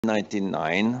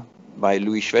1999 by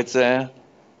Louis Schweitzer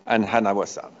and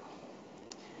Hanawa-san.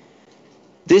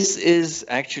 This is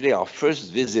actually our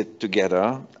first visit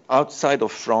together outside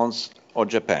of France or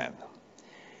Japan.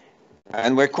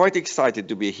 And we're quite excited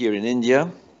to be here in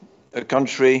India, a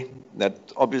country that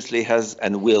obviously has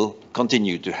and will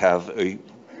continue to have a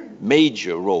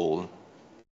major role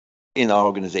in our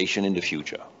organization in the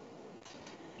future.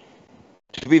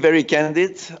 To be very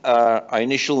candid, our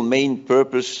initial main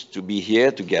purpose to be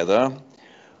here together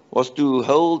was to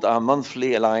hold our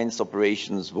monthly Alliance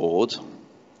Operations Board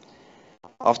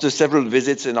after several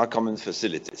visits in our common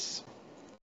facilities.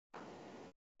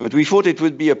 But we thought it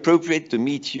would be appropriate to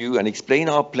meet you and explain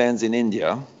our plans in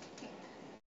India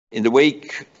in the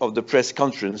wake of the press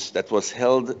conference that was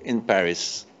held in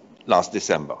Paris last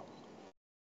December.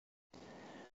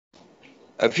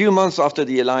 A few months after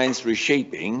the alliance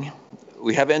reshaping,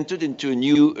 we have entered into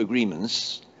new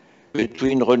agreements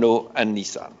between Renault and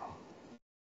Nissan.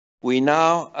 We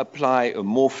now apply a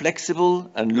more flexible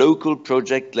and local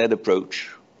project-led approach,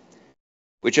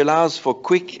 which allows for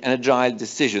quick and agile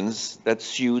decisions that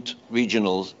suit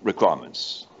regional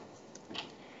requirements.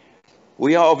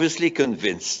 We are obviously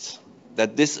convinced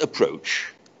that this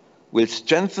approach will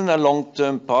strengthen a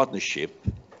long-term partnership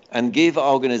and give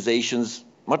our organizations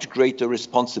much greater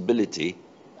responsibility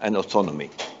and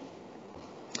autonomy.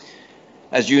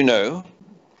 As you know,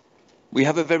 we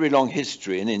have a very long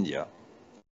history in India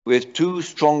with two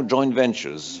strong joint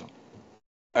ventures,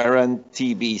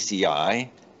 RNTBCI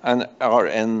and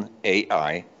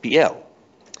RNAIPL,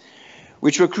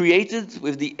 which were created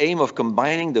with the aim of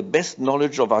combining the best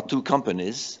knowledge of our two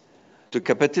companies to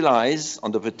capitalize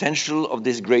on the potential of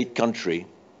this great country,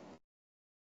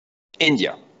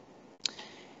 India.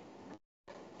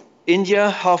 India,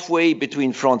 halfway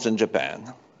between France and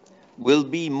Japan, will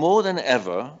be more than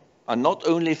ever, and not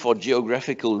only for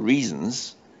geographical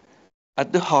reasons,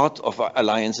 at the heart of our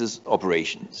alliance's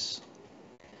operations.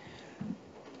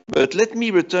 But let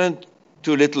me return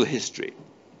to a little history.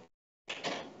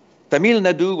 Tamil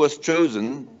Nadu was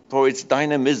chosen for its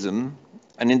dynamism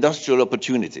and industrial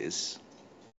opportunities,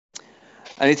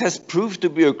 and it has proved to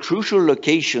be a crucial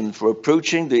location for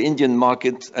approaching the Indian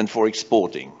market and for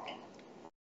exporting.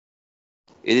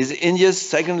 It is India's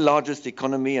second largest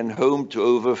economy and home to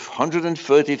over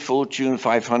 130 Fortune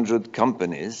 500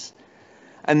 companies,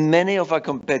 and many of our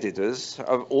competitors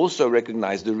have also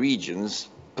recognized the region's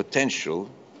potential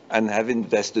and have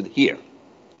invested here.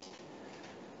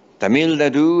 Tamil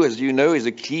Nadu, as you know, is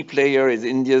a key player in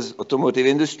India's automotive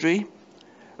industry,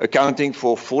 accounting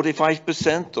for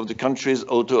 45% of the country's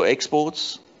auto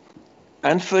exports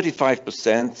and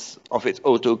 35% of its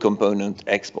auto component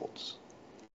exports.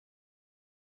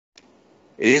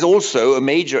 It is also a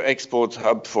major export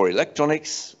hub for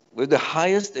electronics, with the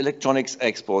highest electronics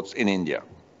exports in India.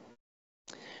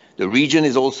 The region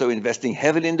is also investing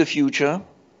heavily in the future,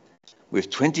 with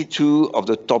 22 of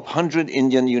the top 100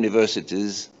 Indian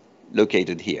universities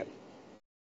located here.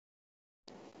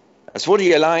 As for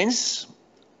the alliance,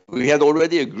 we had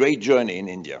already a great journey in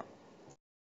India.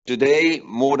 Today,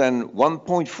 more than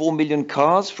 1.4 million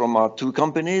cars from our two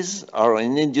companies are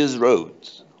on India's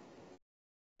roads.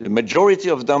 The majority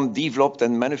of them developed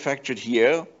and manufactured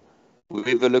here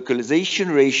with a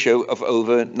localization ratio of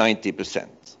over 90%.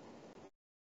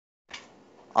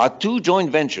 Our two joint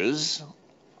ventures,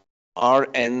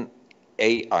 RNAIPL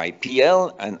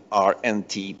and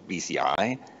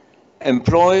RNTBCI,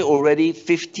 employ already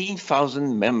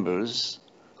 15,000 members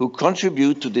who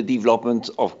contribute to the development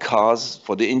of cars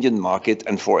for the Indian market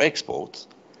and for export,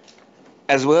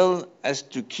 as well as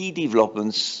to key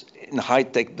developments in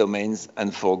high-tech domains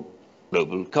and for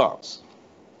global cars.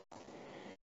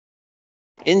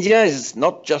 India is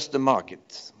not just a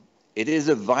market. It is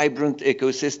a vibrant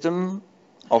ecosystem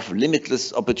of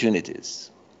limitless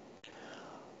opportunities.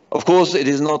 Of course, it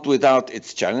is not without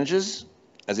its challenges,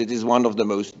 as it is one of the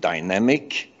most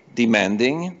dynamic,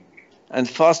 demanding, and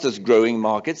fastest growing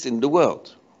markets in the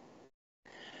world.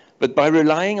 But by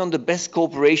relying on the best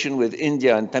cooperation with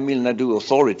India and Tamil Nadu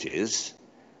authorities,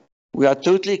 we are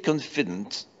totally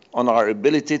confident on our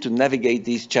ability to navigate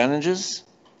these challenges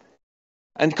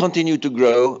and continue to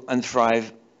grow and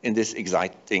thrive in this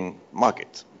exciting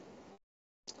market.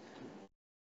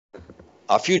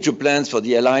 Our future plans for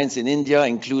the alliance in India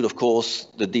include, of course,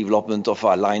 the development of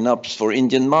our lineups for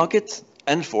Indian market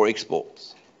and for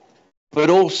exports, but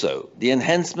also the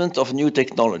enhancement of new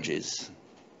technologies,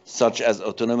 such as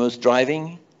autonomous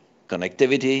driving,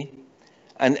 connectivity,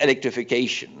 and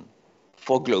electrification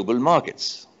for global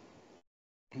markets.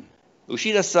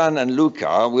 Uchida-san and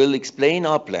Luca will explain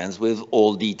our plans with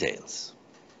all details.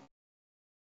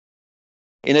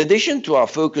 In addition to our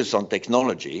focus on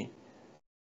technology,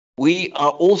 we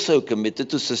are also committed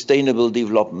to sustainable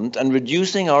development and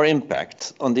reducing our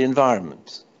impact on the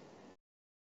environment.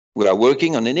 We are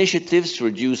working on initiatives to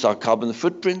reduce our carbon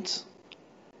footprint,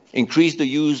 increase the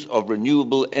use of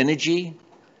renewable energy,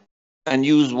 and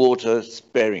use water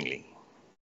sparingly.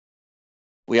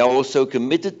 We are also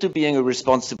committed to being a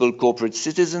responsible corporate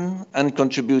citizen and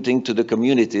contributing to the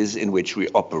communities in which we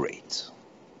operate.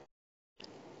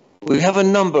 We have a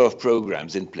number of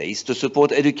programs in place to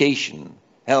support education,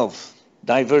 health,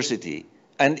 diversity,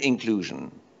 and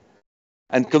inclusion,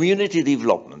 and community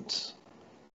development.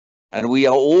 And we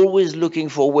are always looking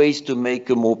for ways to make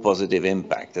a more positive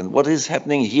impact. And what is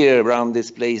happening here around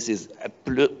this place is a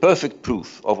perfect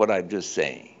proof of what I'm just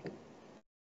saying.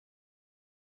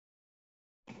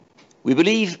 We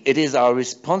believe it is our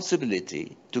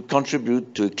responsibility to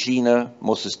contribute to a cleaner,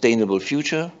 more sustainable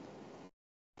future,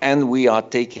 and we are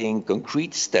taking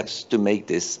concrete steps to make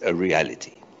this a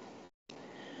reality.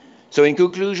 So in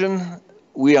conclusion,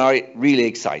 we are really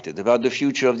excited about the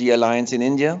future of the Alliance in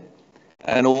India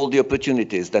and all the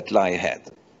opportunities that lie ahead.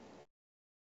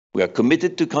 We are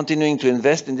committed to continuing to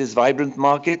invest in this vibrant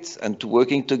market and to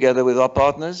working together with our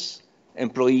partners,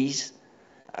 employees,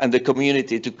 and the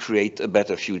community to create a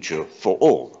better future for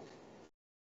all.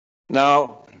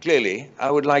 Now, clearly, I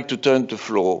would like to turn the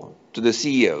floor to the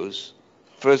CEOs,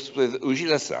 first with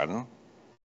Uchida-san,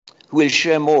 who will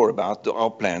share more about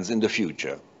our plans in the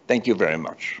future. Thank you very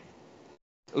much.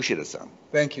 Uchida-san.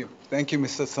 Thank you. Thank you,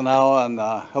 Mr. Senard, and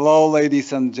hello,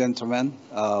 ladies and gentlemen.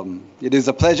 It is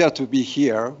a pleasure to be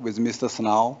here with Mr.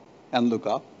 Senard and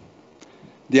Luca.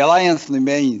 The Alliance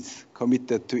remains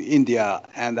committed to India,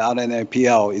 and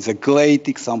RNAPL is a great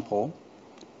example.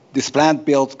 This plant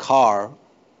builds car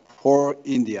for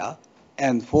India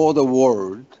and for the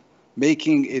world,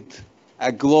 making it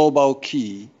a global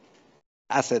key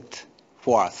asset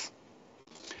for us.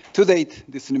 To date,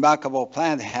 this remarkable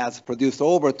plant has produced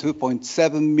over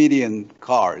 2.7 million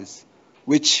cars,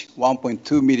 which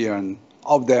 1.2 million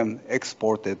of them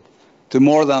exported to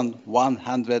more than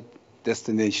 100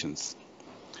 destinations.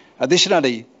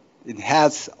 Additionally, it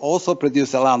has also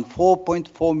produced around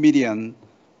 4.4 million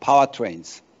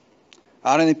powertrains.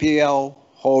 RNPL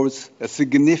holds a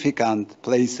significant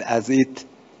place as it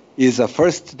is the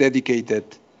first dedicated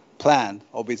plant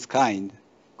of its kind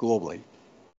globally.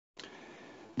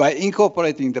 By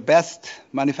incorporating the best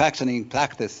manufacturing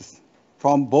practices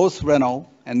from both Renault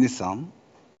and Nissan,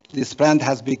 this plant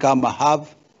has become a hub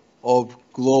of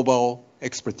global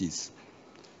expertise.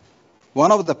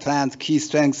 One of the plant's key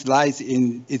strengths lies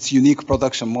in its unique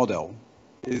production model.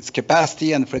 Its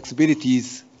capacity and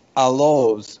flexibilities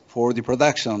allows for the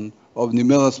production of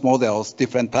numerous models,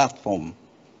 different platforms,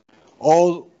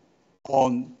 all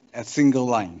on a single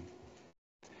line.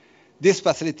 This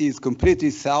facility is completely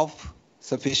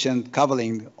self-sufficient,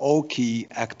 covering all key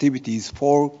activities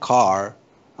for car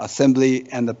assembly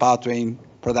and the powertrain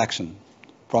production,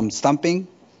 from stamping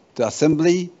to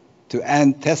assembly to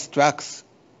end test tracks.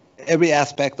 Every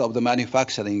aspect of the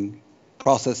manufacturing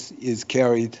process is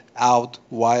carried out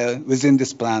within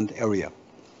this plant area.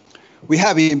 We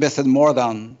have invested more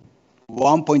than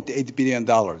 $1.8 billion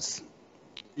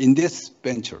in this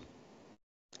venture,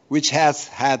 which has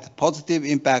had positive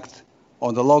impact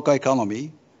on the local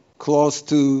economy. Close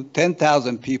to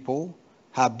 10,000 people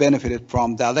have benefited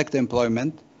from direct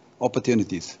employment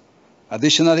opportunities.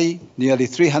 Additionally, nearly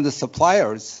 300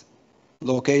 suppliers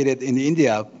located in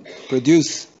India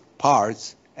produce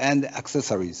parts and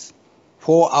accessories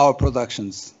for our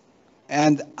productions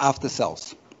and after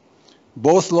sales,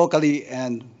 both locally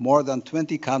and more than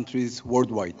 20 countries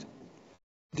worldwide.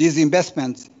 These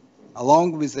investments,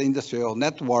 along with the industrial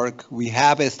network we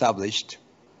have established,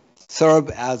 serve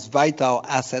as vital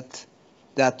assets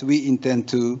that we intend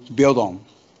to build on.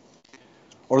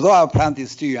 Although our plant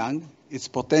is still young, its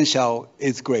potential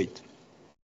is great.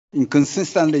 In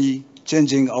consistently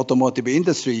changing automotive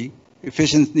industry,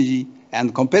 efficiency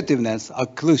and competitiveness are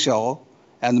crucial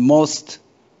and must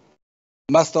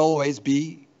always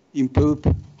be improved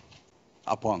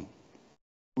upon.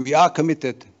 We are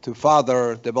committed to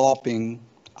further developing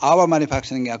our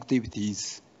manufacturing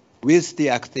activities with the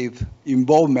active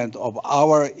involvement of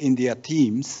our India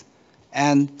teams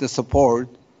and the support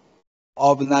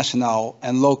of national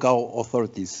and local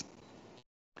authorities.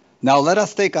 Now let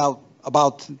us take out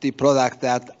about the products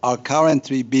that are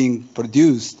currently being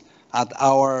produced at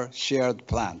our shared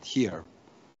plant here.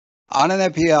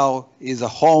 RNAPL is a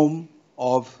home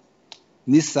of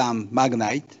Nissan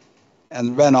Magnite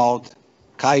and Renault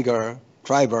Kiger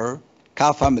driver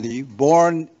car family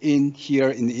born here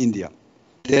in India.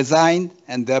 Designed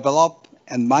and developed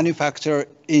and manufactured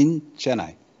in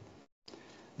Chennai.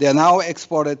 They are now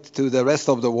exported to the rest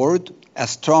of the world, a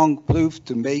strong proof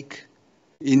to make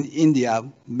in India,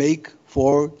 make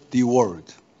for the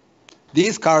world.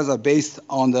 These cars are based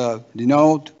on the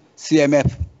Renault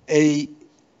CMF A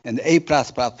and A+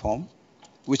 platform,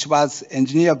 which was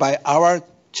engineered by our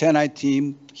Chennai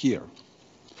team here.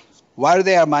 While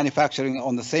they are manufacturing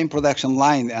on the same production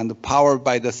line and powered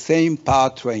by the same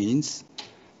powertrains,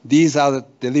 these are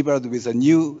delivered with a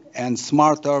new and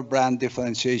smarter brand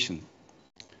differentiation.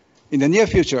 In the near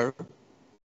future,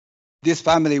 this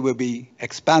family will be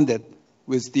expanded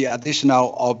with the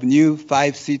additional of new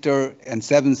 5-seater and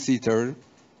 7-seater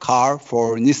car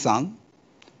for Nissan.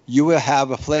 You will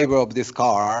have a flavor of this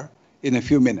car in a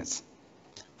few minutes.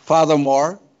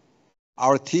 Furthermore,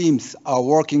 our teams are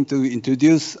working to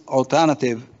introduce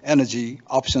alternative energy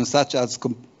options such as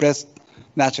compressed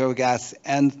natural gas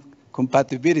and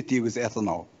compatibility with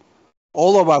ethanol.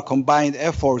 All of our combined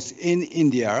efforts in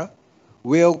India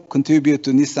will contribute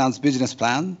to Nissan's business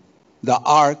plan, the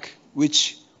ARC,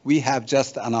 which we have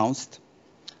just announced,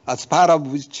 as part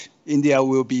of which India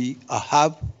will be a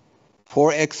hub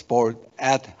for export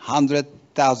at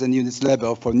 100,000 units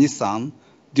level for Nissan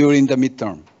during the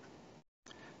midterm.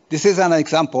 This is an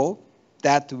example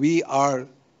that we are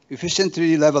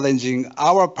efficiently leveraging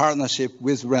our partnership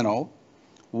with Renault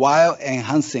while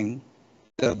enhancing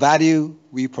the value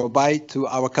we provide to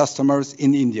our customers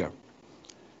in India.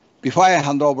 Before I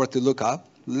hand over to Luca,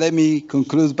 let me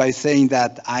conclude by saying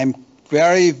that I'm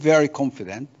very, very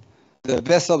confident the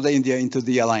best of the India into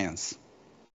the alliance,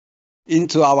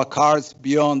 into our cars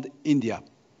beyond India.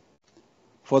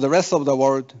 For the rest of the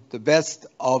world, the best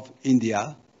of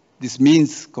India. This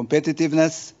means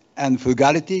competitiveness and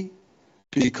frugality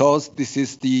because this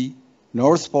is the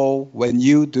North Pole when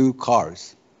you do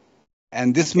cars.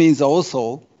 And this means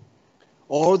also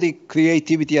all the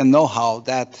creativity and know-how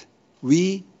that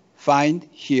we find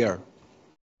here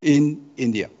in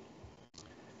India.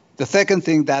 The second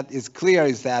thing that is clear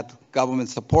is that government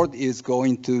support is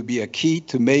going to be a key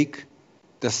to make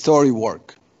the story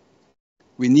work.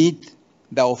 We need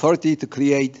the authority to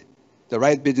create the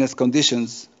right business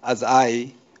conditions. As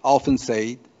I often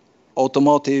say,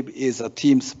 automotive is a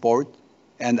team sport,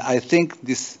 and I think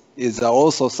this is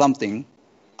also something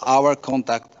our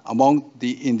contact among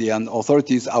the Indian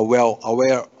authorities are well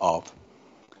aware of.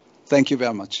 Thank you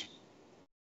very much.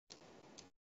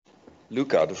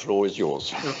 Luca, the floor is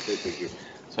yours. Okay, thank you.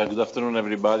 So good afternoon,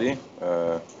 everybody.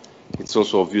 It's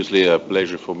also obviously a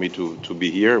pleasure for me to be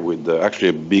here with actually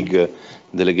a big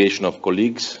delegation of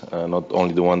colleagues, not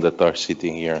only the ones that are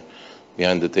sitting here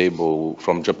behind the table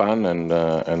from Japan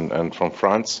and from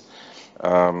France.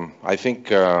 I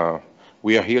think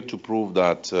we are here to prove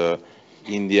that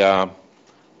India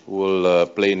will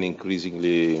play an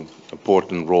increasingly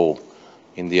important role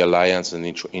in the alliance and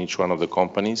each one of the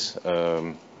companies.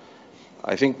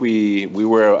 I think we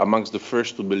were amongst the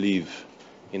first to believe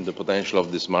in the potential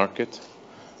of this market,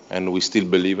 and we still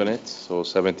believe in it. So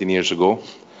 17 years ago,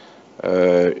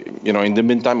 in the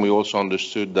meantime, we also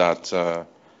understood that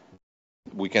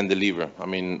we can deliver. I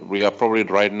mean, we are probably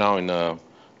right now in a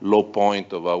low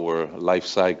point of our life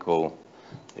cycle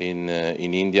in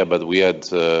India, but we had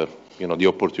the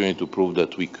opportunity to prove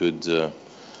that we could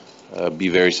be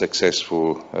very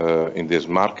successful in this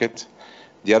market.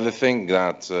 The other thing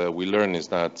that we learned is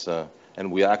that,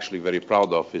 and we are actually very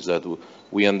proud of, is that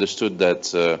we understood that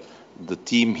the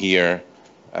team here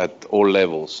at all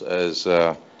levels has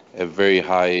a very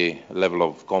high level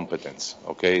of competence.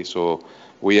 Okay, so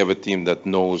we have a team that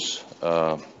knows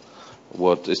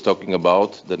what it's talking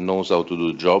about, that knows how to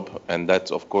do the job, and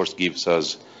that of course gives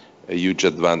us a huge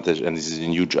advantage, and this is a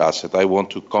huge asset. I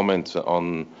want to comment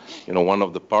on one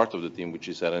of the part of the team, which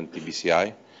is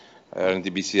RNTBCI.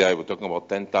 RNTBCI, we're talking about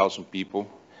 10,000 people.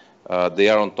 They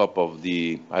are on top of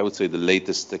I would say, the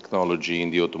latest technology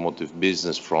in the automotive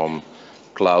business, from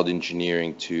cloud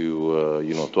engineering to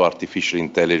to artificial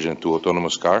intelligence to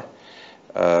autonomous car.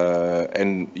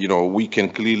 And we can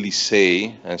clearly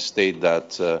say and state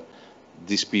that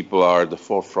these people are at the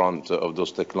forefront of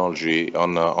those technology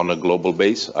on a global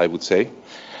base, I would say.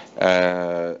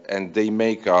 And they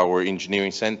make our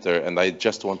engineering center, and I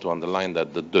just want to underline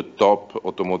that, the top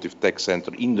automotive tech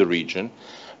center in the region,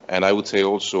 and I would say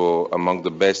also among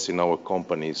the best in our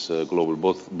companies global,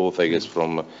 both I guess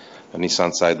from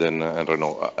Nissan side and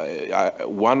Renault.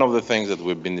 One of the things that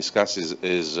we've been discussing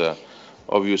is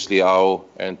obviously how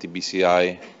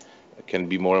NTBCI can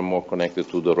be more and more connected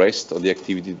to the rest of the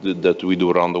activity that we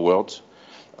do around the world.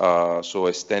 So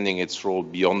extending its role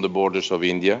beyond the borders of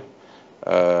India.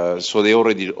 So they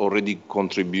already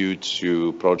contribute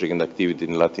to project and activity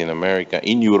in Latin America,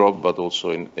 in Europe, but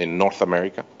also in North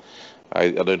America. I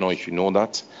don't know if you know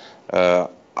that.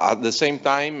 At the same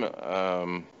time,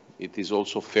 it is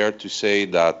also fair to say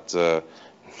that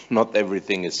not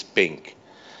everything is pink.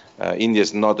 India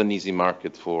is not an easy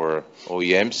market for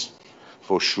OEMs,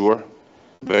 for sure.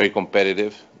 Very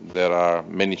competitive. There are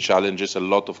many challenges. A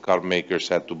lot of car makers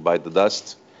had to bite the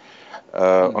dust.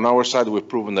 On our side, we've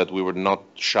proven that we were not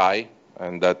shy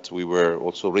and that we were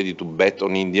also ready to bet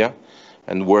on India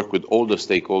and work with all the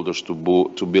stakeholders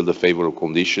to build the favorable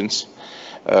conditions.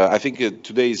 I think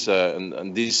today's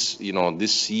and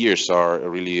these years are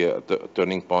really a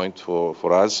turning point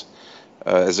for us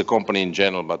as a company in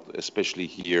general, but especially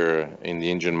here in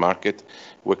the Indian market.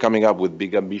 We're coming up with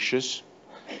big ambitions,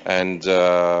 and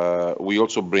we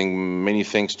also bring many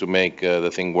things to make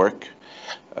the thing work.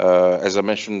 As I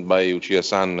mentioned by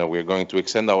Uchida-san, we're going to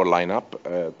extend our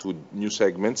lineup to new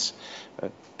segments,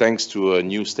 thanks to a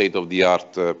new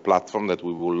state-of-the-art platform that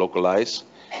we will localize,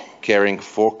 carrying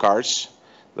 4 cars.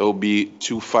 There will be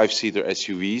 2 5-seater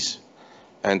SUVs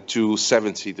and 2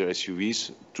 7-seater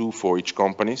SUVs, 2 for each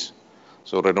companies.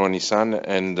 So Renault and Nissan,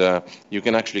 and you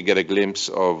can actually get a glimpse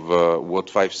of what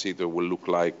 5-seater will look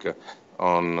like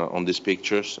on these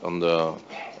pictures on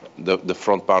the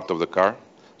front part of the car.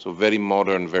 So very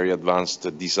modern, very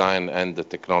advanced design and the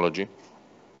technology.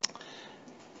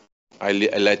 I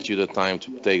let you the time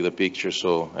to take the picture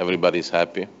so everybody's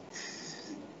happy.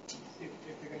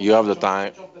 You have the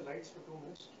time. Chop the lights for 2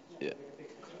 minutes. Yeah.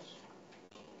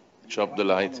 Chop the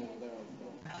light.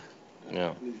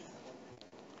 Yeah.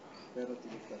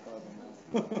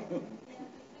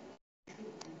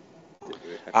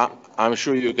 I'm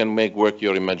sure you can make work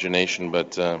your imagination,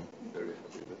 but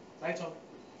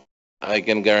I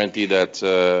can guarantee that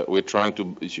we're trying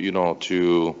to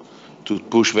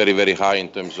push very, very high in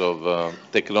terms of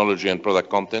technology and product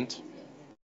content.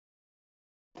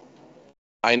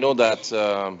 I know that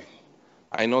the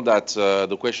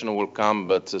question will come,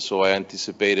 but so I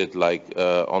anticipated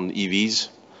on EVs.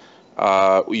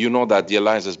 You know that the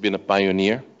Alliance has been a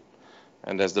pioneer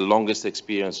and has the longest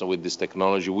experience with this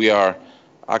technology. We are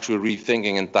actually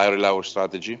rethinking entirely our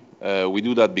strategy. We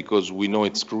do that because we know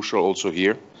it's crucial also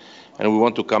here. And we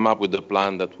want to come up with a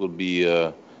plan that will be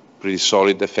pretty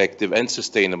solid, effective, and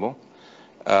sustainable.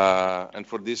 And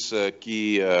for this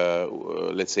key,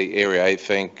 let's say, area, I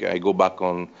think I go back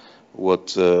on what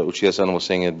Uchida-san was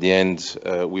saying at the end.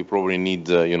 We probably need,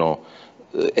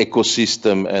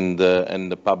 ecosystem and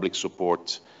the public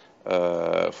support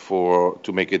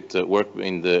to make it work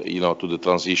in to the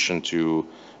transition to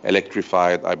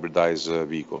electrified, hybridized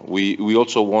vehicle. We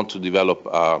also want to develop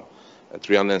a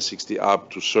 360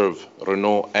 hub to serve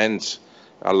Renault and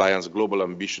Alliance global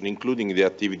ambition, including the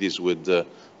activities with the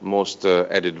most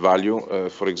added value.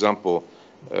 For example,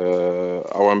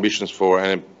 our ambitions for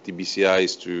NMTBCI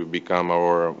is to become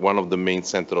one of the main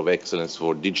center of excellence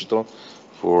for digital,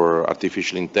 for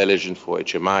artificial intelligence, for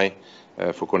HMI,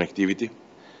 for connectivity.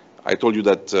 I told you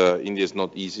that India is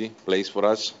not easy place for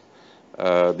us.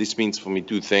 This means for me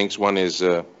 2 things. One is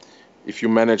if you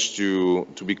manage to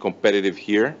be competitive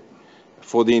here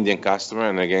for the Indian customer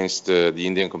and against the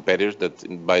Indian competitors, that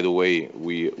by the way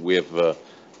we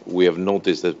have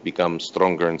noticed that become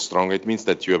stronger and stronger. It means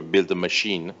that you have built a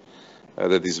machine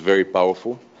that is very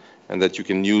powerful and that you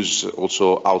can use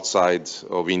also outside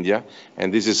of India.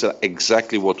 And this is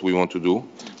exactly what we want to do.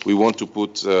 We want to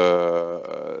put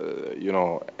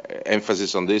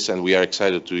emphasis on this, and we are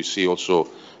excited to see also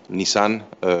Nissan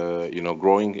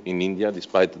growing in India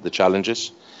despite the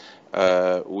challenges.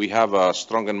 We have a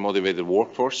strong and motivated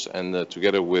workforce, and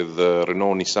together with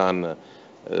Renault, Nissan,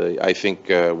 I think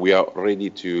we are ready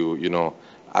to,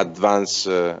 advance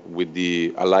with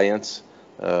the Alliance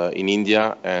in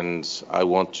India, and I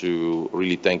want to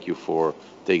really thank you for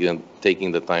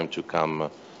taking the time to come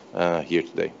here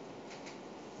today.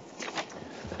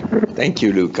 Thank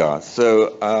you, Luca.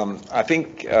 So I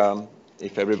think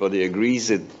if everybody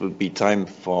agrees, it will be time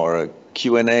for a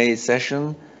Q&A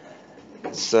session.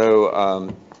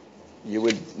 So you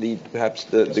would lead perhaps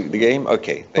the game?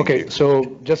 Okay, thank you.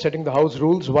 So just setting the house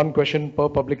rules, 1 question per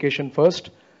publication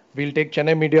first. We'll take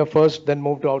Chennai media first, then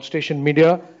move to outstation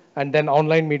media, and then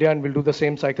online media, and we'll do the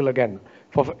same cycle again.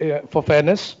 For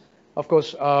fairness, of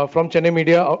course, from Chennai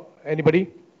media, anybody?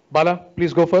 Bala,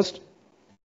 please go first.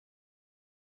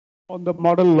 On the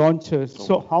model launches,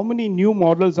 so how many new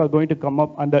models are going to come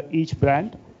up under each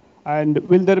brand? And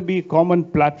will there be common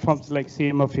platforms like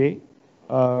CMFA?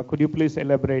 Could you please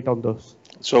elaborate on those?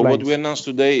 So what we announced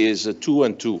today is 2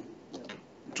 and 2.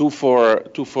 2 for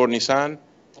Nissan,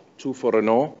 2 for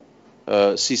Renault,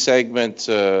 C-segment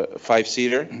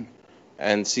 5-seater,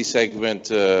 and C-segment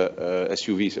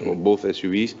SUVs, or both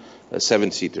SUVs,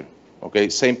 7-seater. Okay,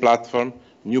 same platform,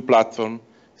 new platform,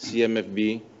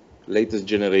 CMFB, latest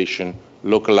generation,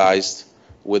 localized,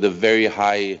 with a very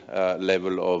high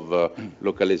level of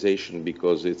localization,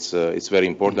 because it's very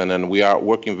important, and we are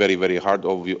working very, very hard,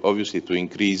 obviously, to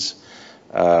increase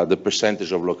the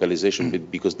percentage of localization,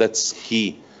 because that's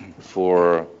key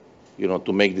for,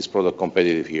 to make this product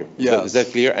competitive here. Yes. Is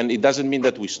that clear? And it doesn't mean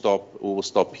that we will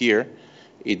stop here.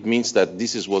 It means that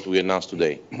this is what we announced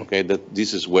today, okay? That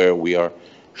this is where we are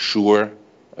sure,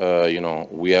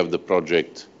 we have the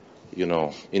project,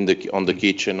 on the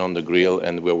kitchen, on the grill,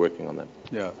 and we're working on that.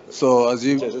 Yeah. So as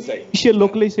you Initial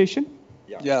localization?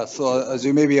 Yeah, so as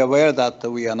you may be aware that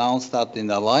we announced that in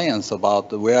the alliance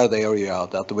about where the area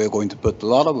that we're going to put a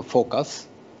lot of focus,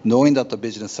 knowing that the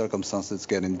business circumstances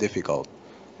getting difficult,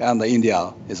 and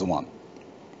India is one,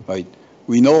 right?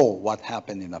 We know what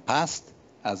happened in the past.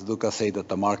 As Luca said, that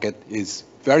the market is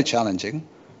very challenging.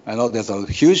 I know there's a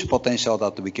huge potential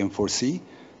that we can foresee.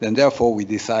 Then therefore we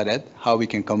decided how we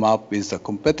can come up with a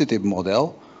competitive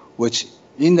model, which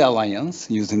in the alliance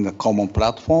using the common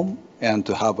platform, and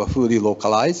to have a fully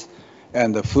localized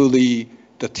and the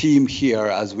team here,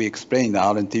 as we explained,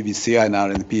 RNTVC and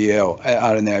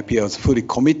RNAPL is fully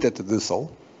committed to do so.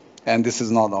 And this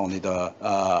is not only the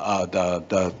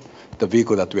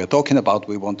vehicle that we are talking about,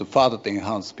 we want to further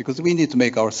enhance, because we need to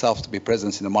make ourselves to be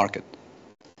present in the market,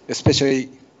 especially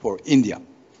for India.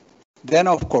 Then,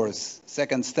 of course,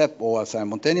 second step, or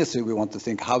simultaneously, we want to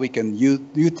think how we can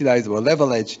utilize or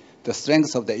leverage the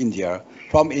strengths of the India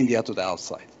from India to the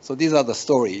outside. So these are the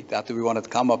story that we wanted to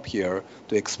come up here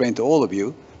to explain to all of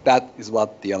you. That is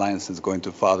what the alliance is going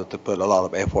to further to put a lot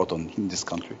of effort on in this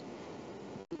country.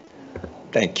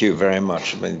 Thank you very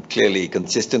much. I mean, clearly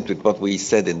consistent with what we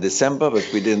said in December, but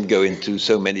we didn't go into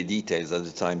so many details at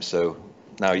the time. So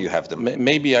now you have them.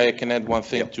 Maybe I can add one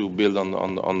thing to build on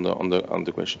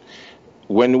the question.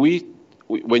 When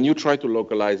you try to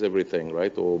localize everything,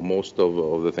 right, or most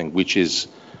of the thing, which is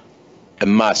a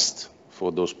must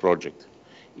for those projects,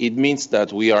 it means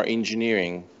that we are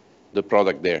engineering the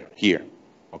product here.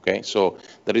 Okay, so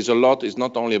there is a lot. It's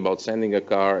not only about sending a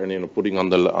car and putting on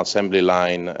the assembly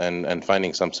line and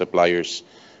finding some suppliers,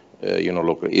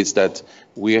 locally. It's that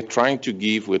we're trying to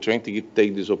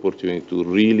take this opportunity to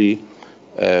really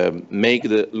make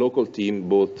the local team,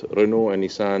 both Renault and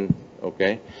Nissan,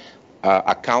 okay,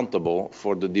 accountable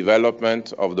for the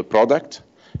development of the product,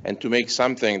 and to make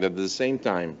something that at the same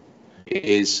time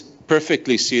is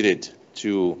perfectly suited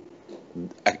to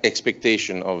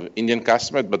expectation of Indian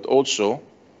customers, but also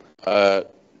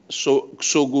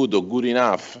so good or good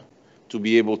enough to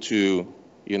be able to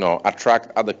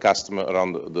attract other customers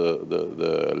around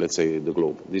the let's say the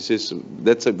globe.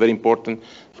 That's a very important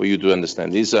for you to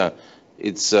understand.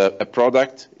 It's a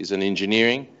product, is an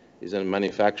engineering, is a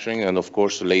manufacturing, and of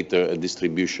course later a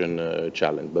distribution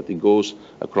challenge, but it goes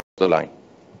across the line.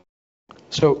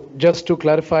 So just to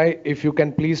clarify, if you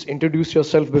can please introduce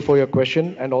yourself before your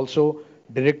question, and also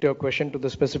direct your question to the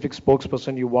specific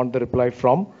spokesperson you want the reply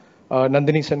from.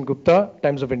 Nandini Sen-Gupta,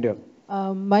 Times of India.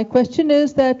 My question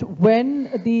is that when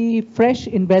the fresh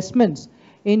investments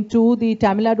into the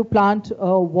Tamil Nadu plant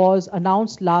was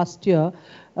announced last year,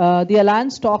 the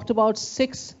Alliance talked about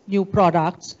 6 new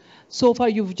products. So far,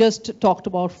 you've just talked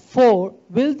about 4.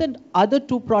 Will the other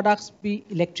 2 products be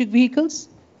electric vehicles?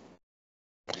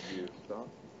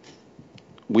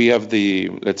 We have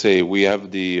let's say,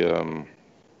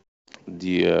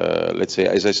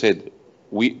 as I said,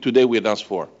 today we announced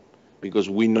 4, because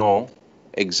we know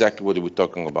exactly what we're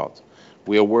talking about.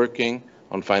 We are working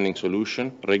on finding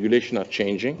solution. Regulation are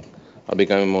changing, are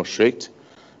becoming more strict.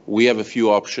 We have a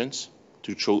few options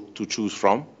to choose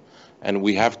from, and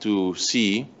we have to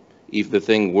see if the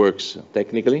thing works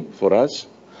technically for us,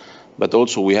 but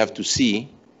also we have to see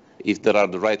if there are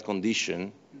the right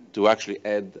conditions to actually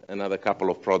add another couple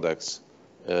of products,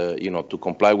 to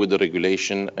comply with the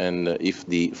regulation, and if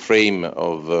the frame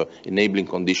of enabling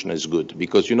condition is good.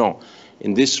 Because,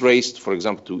 in this race, for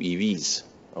example, to EVs,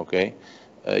 okay,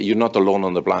 you're not alone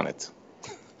on the planet.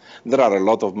 There are a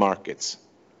lot of markets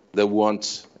that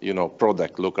want,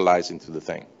 product localized into the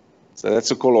thing. So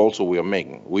that's a call also we are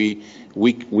making.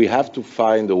 We have to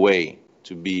find a way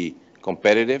to be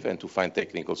competitive and to find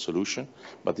technical solution,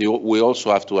 but we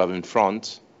also have to have in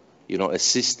front, a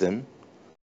system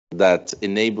that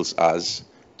enables us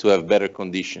to have better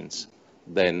conditions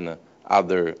than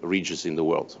other regions in the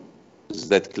world. Is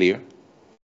that clear?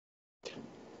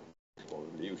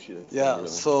 Yeah,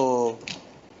 so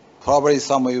probably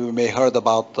some of you may heard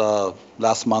about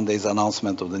last Monday's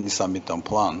announcement of the Nissan midterm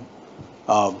plan.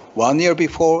 1 year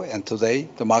before and today,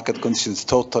 the market condition is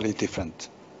totally different.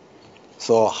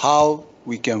 So how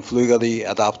we can fluidly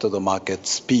adapt to the market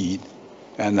speed,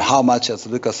 and how much, as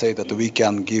Luca said, that we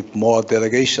can give more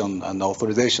delegation and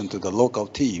authorization to the local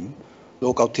team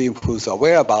who's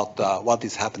aware about what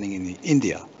is happening in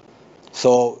India.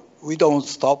 So we don't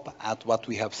stop at what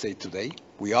we have said today.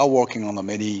 We are working on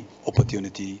many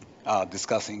opportunity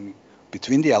discussing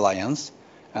between the alliance.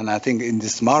 And I think in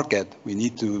this market, we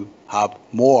need to have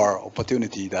more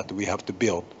opportunity that we have to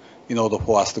build in order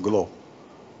for us to grow.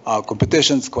 Our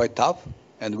competition is quite tough,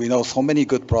 and we know so many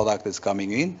good product is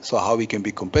coming in. So how we can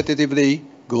be competitively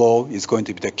grow is going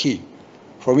to be the key.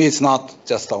 For me, it's not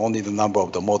just only the number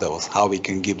of the models, how we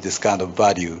can give this kind of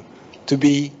value to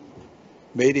be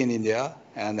made in India,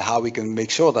 and how we can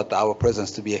make sure that our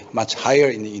presence to be much higher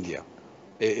in India.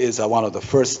 It is one of the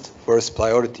first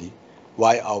priority.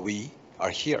 Why we are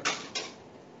here?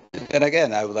 And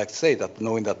again, I would like to say that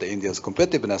knowing that the India's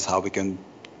competitiveness, how we can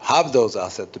have those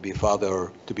assets to be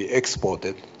further to be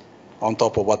exported on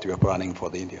top of what we are planning for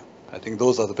the India. I think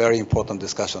those are the very important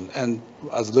discussion. And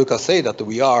as Luca said, that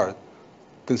we are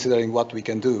considering what we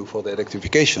can do for the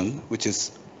electrification, which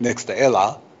is next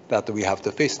era that we have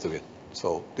to face to it.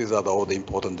 So these are all the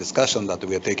important discussions that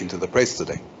we are taking to the place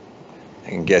today.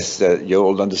 I guess you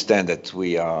all understand that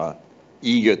we are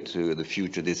eager to the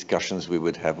future discussions we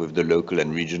would have with the local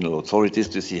and regional authorities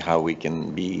to see how we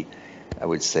can be, I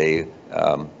would say,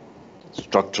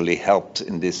 structurally helped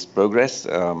in this progress.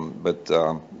 But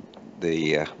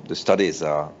the studies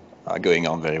are going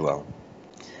on very well.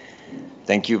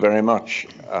 Thank you very much.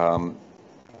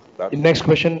 Next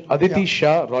question, Aditi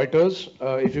Shah, Reuters.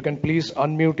 If you can please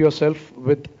unmute yourself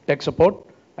with tech support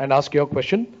and ask your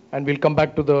question, and we'll come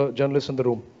back to the journalists in the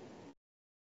room.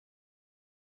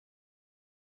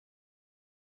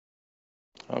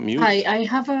 Hi, I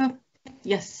have a...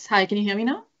 Yes, hi, can you hear me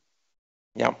now?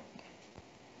 Yeah.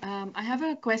 I have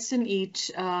a question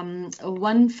each,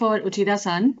 one for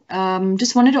Uchida-san.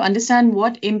 Just wanted to understand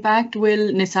what impact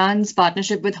will Nissan's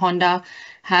partnership with Honda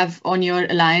have on your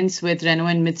alliance with Renault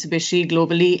and Mitsubishi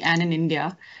globally and in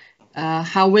India?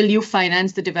 How will you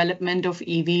finance the development of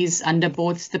EVs under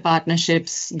both the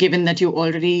partnerships, given that you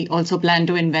already also plan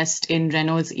to invest in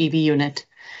Renault's EV unit?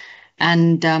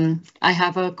 And I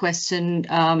have a question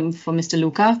for Mr.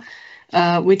 Luca,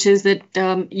 which is that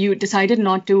you decided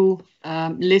not to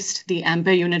list the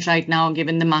Ampere unit right now,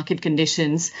 given the market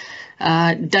conditions.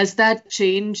 Does that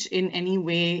change in any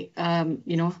way,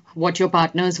 what your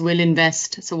partners will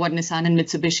invest? So what Nissan and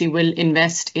Mitsubishi will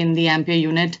invest in the Ampere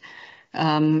unit?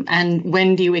 And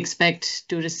when do you expect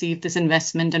to receive this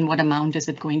investment, and what amount is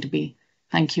it going to be?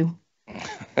 Thank you.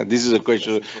 This is a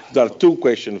question. There are two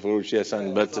questions for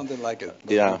Uchida-san, but something like it.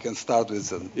 Yeah, we can start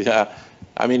with. Yeah,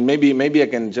 I mean, maybe I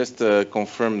can just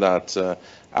confirm that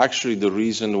actually the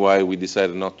reason why we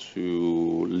decided not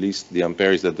to list the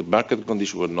Ampere is that the market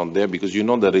conditions were not there, because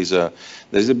there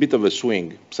is a bit of a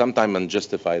swing, sometimes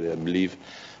unjustified, I believe,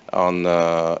 on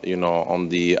on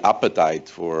the appetite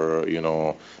for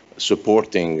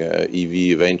supporting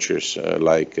EV ventures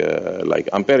like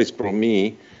Ampere is, for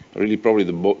me, really probably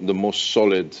the most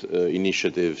solid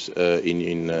initiatives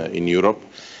in Europe.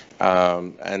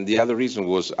 And the other reason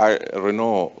was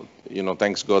Renault,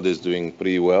 thanks God, is doing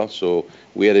pretty well. So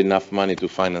we had enough money to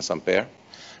finance Ampere.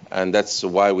 And that's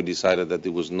why we decided that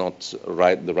it was not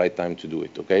the right time to do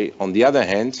it. Okay. On the other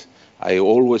hand, I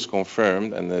always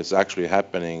confirmed, and it's actually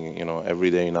happening,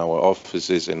 every day in our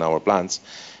offices, in our plants,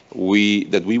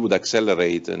 that we would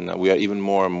accelerate, and we are even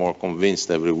more and more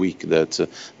convinced every week that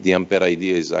the Ampere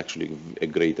idea is actually a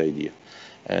great idea.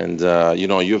 And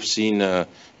you have seen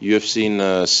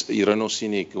Renault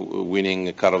Scenic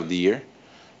winning Car of the Year,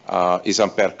 is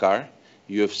Ampere car.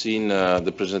 You have seen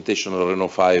the presentation of Renault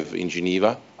 5 in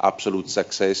Geneva, absolute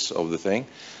success of the thing.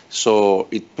 So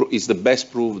it's the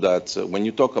best proof that when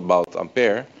you talk about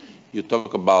Ampere, you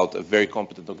talk about a very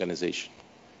competent organization.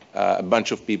 A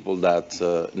bunch of people that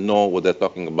know what they're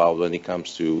talking about when it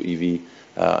comes to EV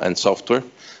and software.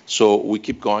 So we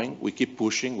keep going, we keep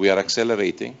pushing, we are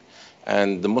accelerating.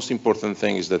 And the most important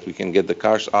thing is that we can get the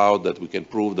cars out, that we can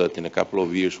prove that in a couple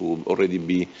of years we'll already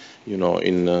be,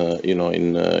 in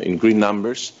green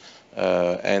numbers.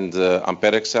 And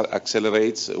Ampere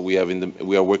accelerates. We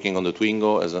are working on the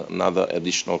Twingo as another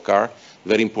additional car,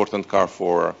 very important car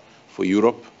for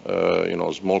Europe.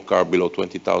 Small car below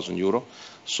 20,000 euro.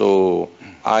 So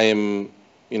I am,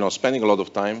 spending a lot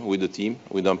of time with the team,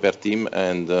 with the Ampere team,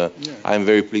 and I'm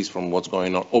very pleased from what's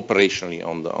going on operationally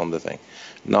on the thing.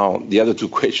 Now, the other two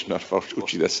questions are for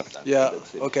Uchida-san. Yeah,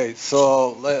 okay.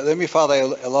 So let me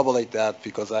further elaborate that,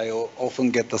 because I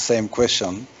often get the same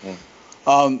question.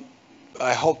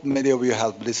 I hope many of you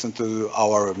have listened to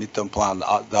our midterm plan,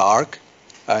 the ARC.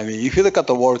 I mean, if you look at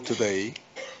the world today,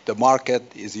 the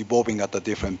market is evolving at a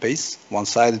different pace. One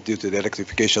side, due to the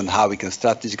electrification, how we can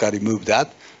strategically move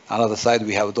that. Another side,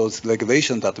 we have those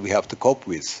regulations that we have to cope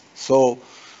with. So,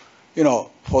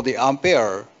 for the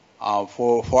Ampere,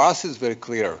 for us, it's very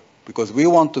clear because we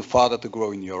want to further to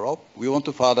grow in Europe. We want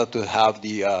to further to have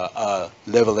the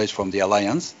leverage from the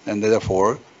alliance, and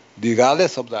therefore,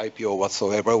 regardless of the IPO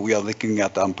whatsoever, we are looking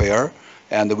at Ampere,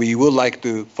 and we would like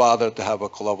to further to have a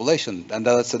collaboration. And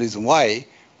that's the reason why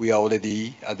we are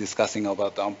already discussing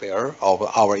about Ampere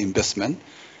of our investment.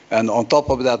 And on top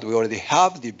of that, we already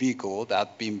have the vehicle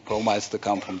that being promised to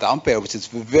come from the Ampere, which is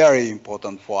very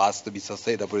important for us to be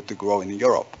sustainable to grow in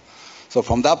Europe. So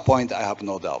from that point, I have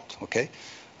no doubt, okay?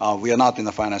 We are not in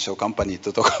a financial company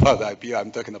to talk about the IPO.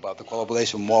 I'm talking about the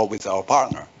collaboration more with our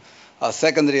partner.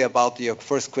 Secondly, about your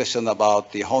first question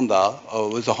about the Honda,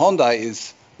 with the Honda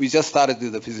is, we just started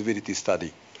with the feasibility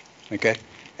study, okay?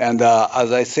 And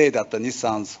as I say that the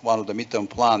Nissan's one of the midterm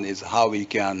plan is how we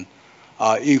can,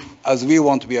 as we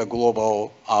want to be a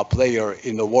global player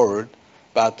in the world,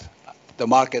 but the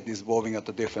market is evolving at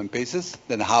the different paces,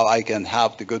 then how I can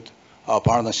have the good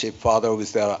partnership further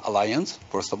with the alliance,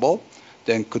 first of all.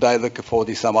 Then could I look for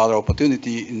some other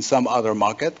opportunity in some other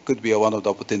market? Could be one of the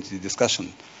opportunity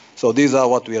discussion. So these are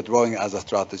what we are drawing as a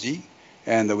strategy.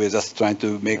 And we're just trying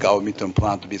to make our midterm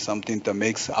plan to be something that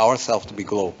makes ourselves to be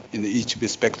global in each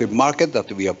respective market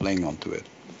that we are playing onto it.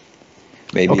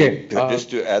 Maybe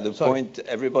just to add a point,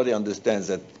 everybody understands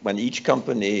that when each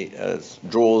company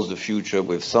draws the future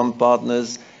with some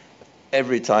partners,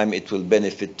 every time it will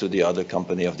benefit to the other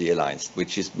company of the alliance,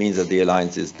 which means that the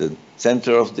alliance is the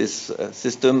center of this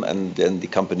system, and then the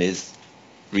companies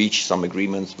reach some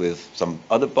agreements with some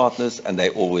other partners, and they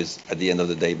always, at the end of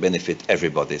the day, benefit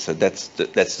everybody. So that's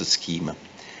the scheme.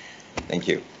 Thank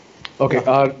you. Okay,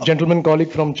 our gentleman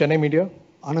colleague from Chennai Media.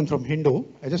 Anand from Hindu.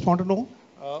 I just want to know,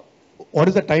 what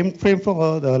is the time frame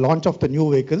for the launch of the new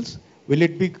vehicles? Will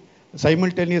it be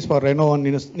simultaneous for Renault and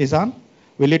Nissan?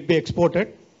 Will it be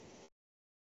exported?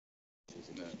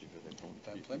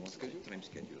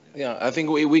 Yeah, I think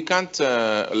we can't,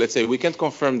 let's say, we can't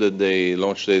confirm that they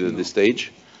launch date at this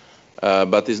stage,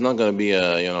 but it's not going to be,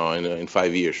 in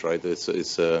 5 years, right?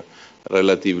 It's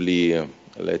relatively,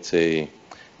 let's say,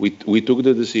 we took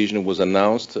the decision, it was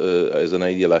announced as an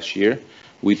idea last year.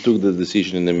 We took the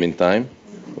decision in the meantime.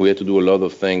 We had to do a lot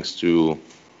of things to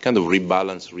kind of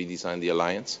rebalance, redesign the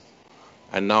alliance.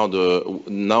 And now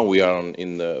we are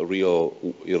in the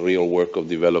real work of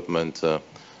development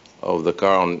of the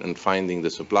car and finding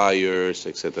the suppliers,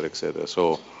 et cetera, et cetera.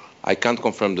 So I can't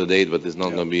confirm the date, but it's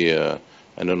not going to be an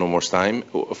enormous time.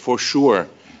 For sure,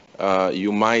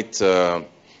 you might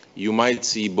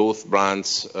see both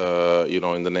brands,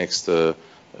 in the next,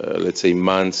 let's say,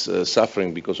 months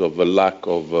suffering because of a lack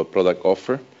of product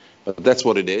offer. But that's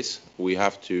what it is. We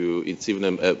have to. It's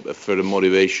even a further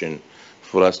motivation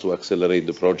for us to accelerate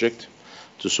the project,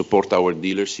 to support our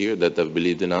dealers here that have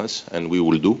believed in us, and we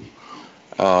will do.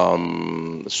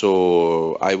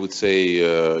 So I would say,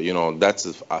 that's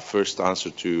a first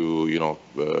answer to,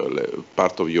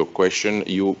 part of your question.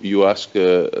 You ask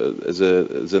what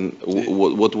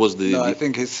was the... No, I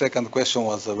think his second question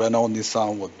was Renault,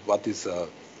 Nissan, what is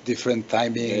different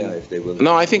timing? Yeah, if they will.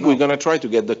 No, I think we're going to try to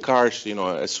get the cars,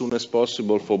 as soon as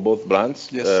possible for both brands.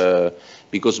 Yes.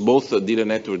 Because both dealer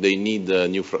network, they need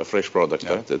new fresh product.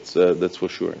 Yeah. Right? That's for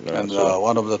sure. And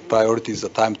one of the priorities is the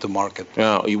time to market.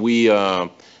 Yeah,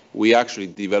 we actually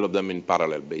develop them in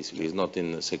parallel, basically. It's not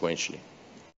in sequentially.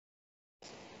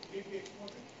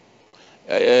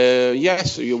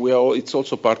 Yes, it's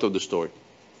also part of the story.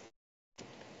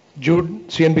 Jude,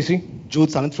 CNBC. Jude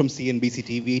Sanat from CNBC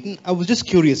TV. I was just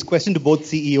curious, question to both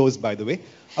CEOs, by the way.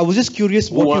 I was just curious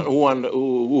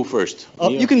who first?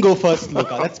 You can go first,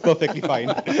 Luca. That's perfectly fine.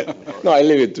 No, I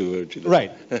leave it to Uchida.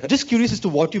 Right. Just curious as to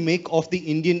what you make of the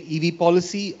Indian EV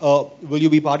policy. Will you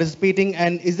be participating?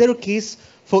 And is there a case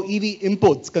for EV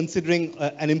imports, considering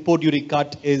an import duty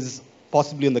cut is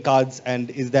possibly on the cards? And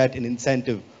is that an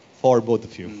incentive for both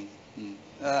of you?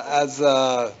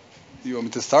 You want me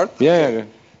to start? Yeah.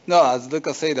 No, as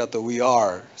Luca said, that we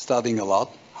are studying a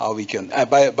lot how we can.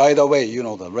 By the way,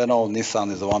 the Renault,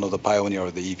 Nissan is one of the pioneers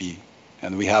of the EV,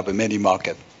 and we have many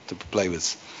markets to play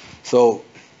with. So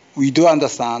we do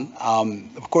understand.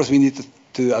 Of course, we need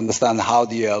to understand how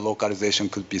the localization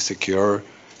could be secure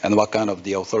and what kind of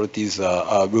the authorities'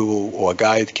 rule or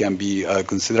guide can be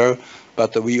considered.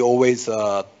 But we always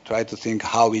try to think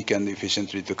how we can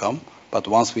efficiently to come. But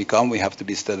once we come, we have to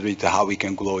be steady to how we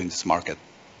can grow in this market.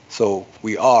 So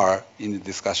we are in the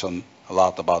discussion a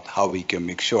lot about how we can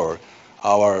make sure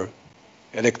our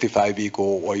electrified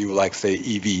vehicle, or you would like say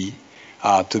EV,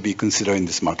 to be considered in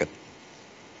this market?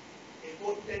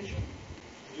 Import potential?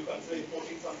 Would you consider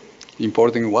importing something?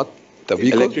 Importing what? The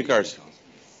vehicle? Electric cars.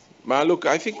 Look,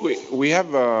 I think we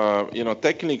have,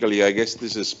 technically, I guess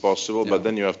this is possible, but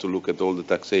then you have to look at all the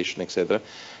taxation, etc.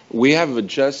 We have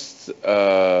just,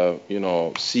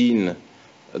 seen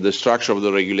the structure of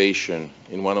the regulation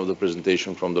in one of the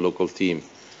presentations from the local team.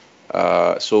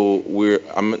 So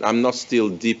I'm not still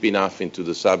deep enough into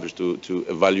the subject to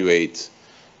evaluate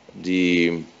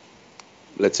the,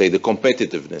 let's say, the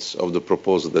competitiveness of the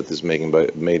proposal that is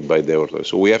made by the author.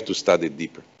 So we have to study it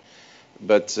deeper.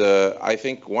 But I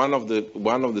think one of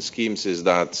the schemes is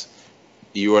that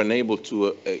you are unable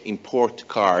to import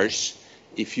cars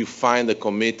if you find a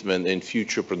commitment in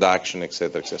future production,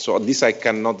 etc., etc. So this I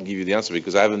cannot give you the answer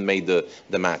because I haven't made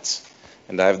the maths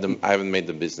and I haven't made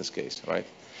the business case, right?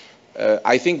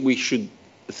 I think we should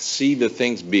see the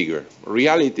things bigger.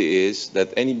 Reality is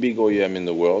that any big OEM in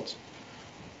the world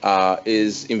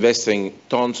is investing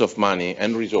tons of money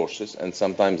and resources, and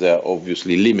sometimes they're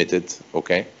obviously limited,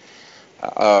 okay,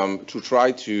 to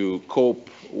try to cope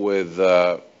with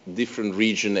different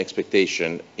region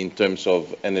expectation in terms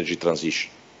of energy transition.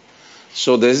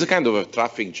 So there's a kind of a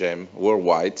traffic jam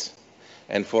worldwide,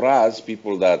 and for us,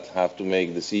 people that have to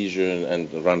make decisions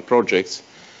and run projects,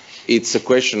 it's a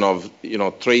question of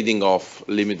trading off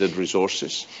limited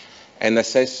resources and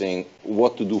assessing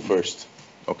what to do first,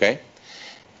 okay?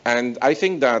 And I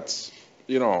think that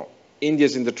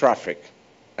India's in the traffic,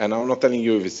 and I'm not telling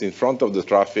you if it's in front of the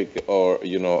traffic or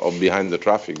or behind the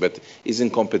traffic, but is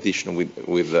in competition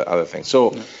with other things.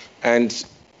 So, and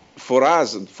for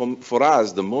us,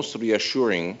 the most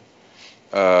reassuring,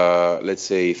 let's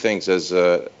say, things as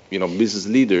business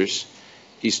leaders,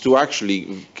 is to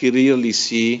actually clearly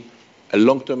see a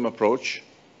long-term approach,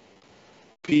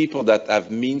 people that have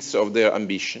means of their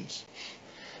ambitions,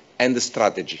 and the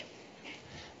strategy,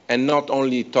 and not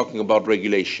only talking about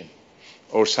regulation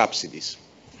or subsidies.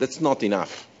 That's not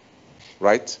enough,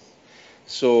 right?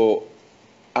 So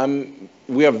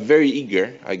we are very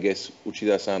eager, I guess,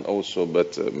 Uchida-san also,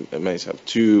 but myself,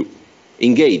 to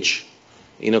engage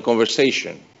in a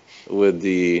conversation with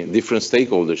the different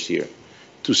stakeholders here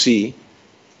to see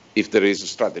if there is a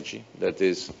strategy that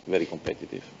is very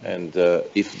competitive. And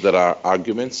if there are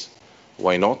arguments,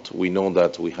 why not? We know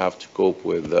that we have to cope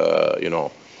with,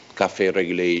 CAFE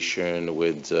regulation,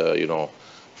 with,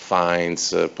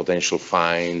 fines, potential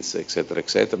fines, et cetera, et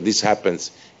cetera. This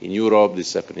happens in Europe,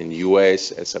 this happens in the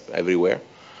US, it's everywhere.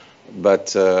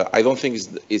 But I don't think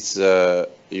it's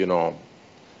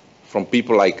from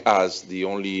people like us, the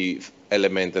only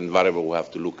element and variable we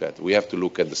have to look at. We have to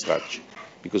look at the strategy,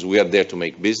 because we are there to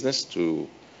make business, to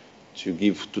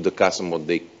give to the customer what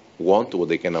they want, what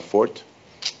they can afford,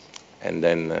 and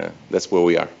then that's where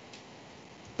we are.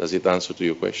 Does it answer to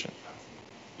your question?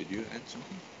 Did you add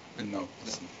something? No.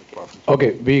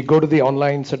 Okay, we go to the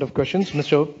online set of questions.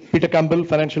 Mr. Peter Campbell,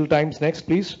 Financial Times, next,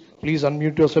 please. Please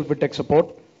unmute yourself with tech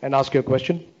support and ask your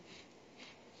question.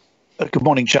 Good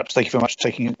morning, chaps. Thank you very much for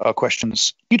taking our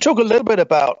questions. Can you talk a little bit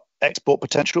about export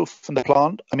potential from the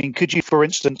plant? I mean, could you, for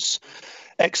instance,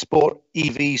 export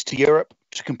EVs to Europe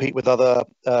to compete with other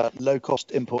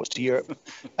low-cost imports to Europe?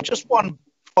 And just one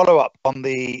follow-up on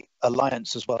the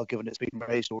alliance as well, given it's been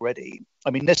raised already.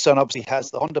 I mean, Nissan obviously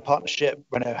has the Honda partnership,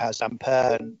 Renault has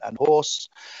Ampere and Horse.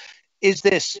 Is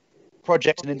this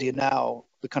project in India now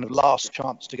the kind of last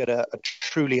chance to get a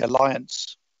truly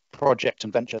alliance project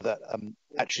and venture that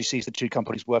actually sees the two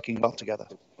companies working well together?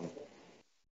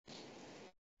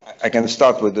 I can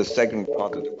start with the second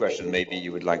part of the question. Maybe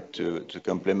you would like to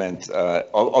complement.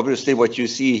 Obviously, what you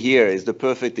see here is the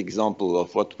perfect example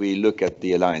of what we look at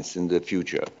the alliance in the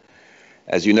future.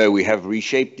 As you know, we have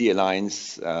reshaped the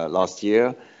alliance last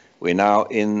year. We're now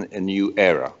in a new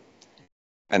era.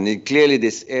 And clearly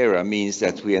this era means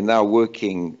that we are now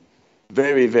working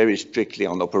very, very strictly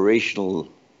on operational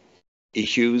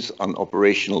issues, on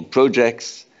operational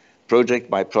projects, project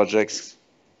by projects,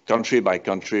 country by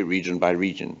country, region by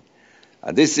region.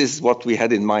 This is what we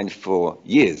had in mind for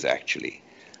years, actually.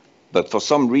 But for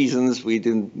some reasons, we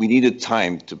needed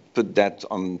time to put that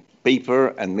on paper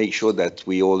and make sure that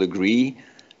we all agree.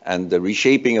 And the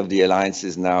reshaping of the alliance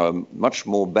is now a much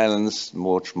more balanced,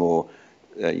 much more,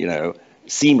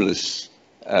 seamless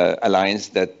alliance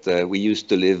that we used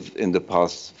to live in the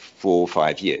past 4 or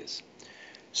 5 years.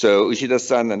 So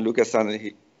Uchida-san and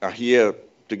Luca-san are here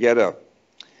together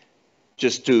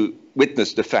just to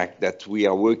witness the fact that we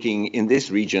are working in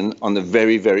this region on a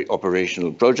very, very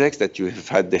operational projects that you have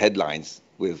had the headlines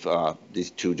with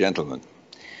these two gentlemen.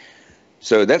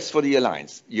 So that's for the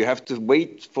alliance. You have to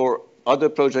wait for other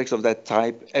projects of that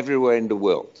type everywhere in the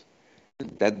world.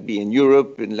 That be in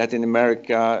Europe, in Latin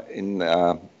America, in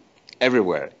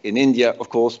everywhere. In India, of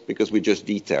course, because we just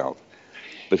detailed.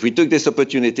 But we took this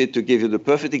opportunity to give you the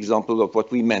perfect example of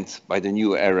what we meant by the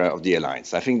new era of the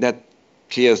alliance. I think that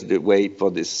clears the way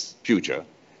for this future.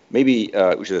 Maybe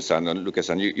Uchida-san and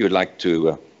Luca-san, you'd like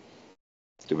to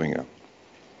bring up.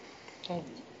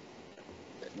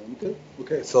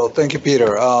 Okay, so thank you,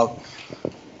 Peter.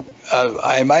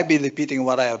 I might be repeating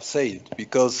what I have said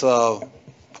because, of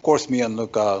course, me and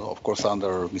Luca, of course,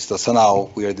 under Mr.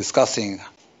 Senard, we are discussing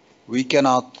we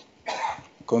cannot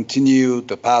continue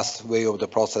the past way of the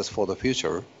process for the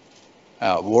future.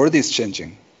 World is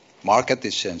changing, market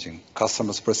is changing,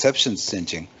 customers' perception is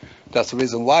changing. That's the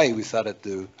reason why we started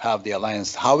to have the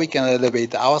alliance, how we can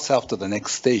elevate ourselves to the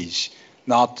next stage,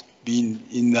 not being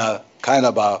in a kind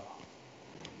of a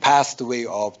past way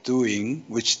of doing,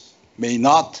 which may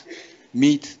not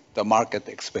meet the market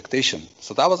expectation.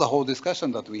 So that was a whole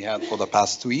discussion that we had for the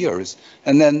past 2 years,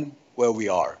 and then where we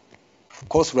are. Of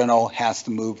course, Renault has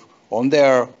to move on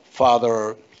their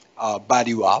further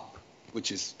value up,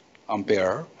 which is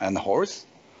Ampere and Horse.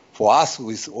 For us,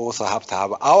 we also have to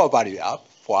have our value up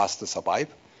for us to survive,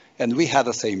 and we had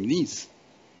the same needs.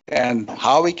 And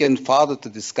how we can further to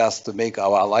discuss to make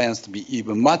our alliance to be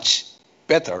even much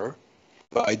better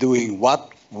by doing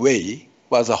what way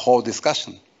was a whole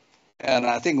discussion. And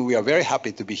I think we are very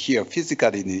happy to be here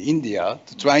physically in India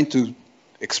to trying to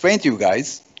explain to you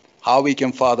guys how we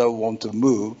can further want to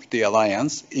move the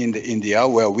alliance in the India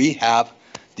where we have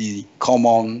the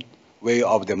common way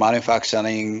of the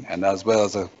manufacturing and as well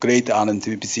as a great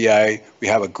RNTPCI. We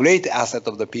have a great asset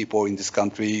of the people in this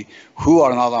country who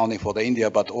are not only for the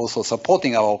India, but also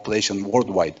supporting our operation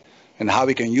worldwide and how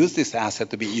we can use this asset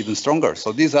to be even stronger.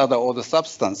 So these are all the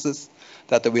substances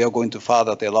that we are going to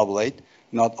further elaborate,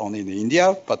 not only in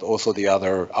India, but also the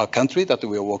other country that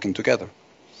we are working together.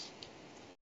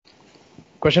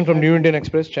 Question from New Indian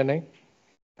Express, Chennai.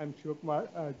 I'm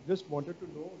Shivakumar. Just wanted to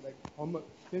know, like, how much,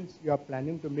 since you are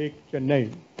planning to make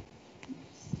Chennai.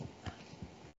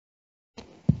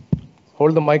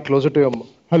 Hold the mic closer to your.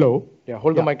 Hello. Yeah,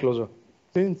 hold the mic closer.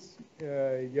 Since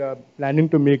you are planning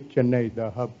to make Chennai the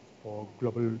hub for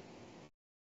global.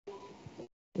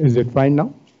 Is it fine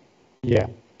now? Yeah.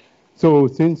 So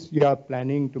since you are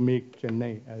planning to make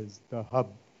Chennai as the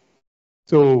hub,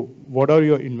 so what are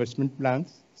your investment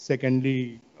plans?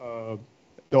 Secondly,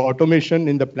 the automation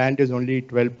in the plant is only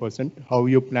 12%. How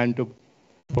you plan to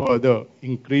further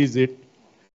increase it?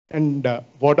 And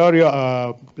what are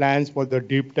your plans for the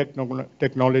deep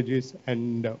technologies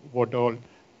and what all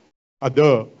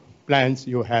other plans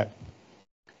you have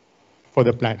for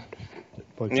the plant?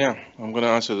 Yeah, I'm going to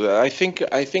answer that. I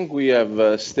think we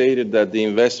have stated that the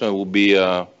investment will be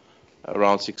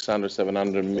around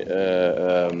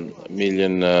 $600-700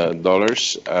 million.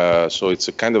 So it's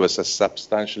a kind of a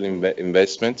substantial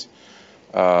investment.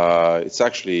 It's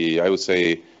actually, I would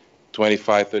say,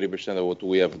 25-30% of what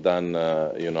we have done,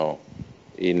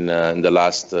 in the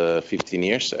last 15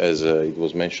 years, as it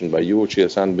was mentioned by you,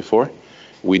 Uchida-san, before.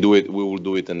 We will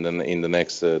do it in the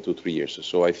next 2-3 years.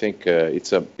 So I think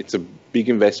it's a big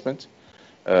investment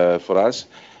for us.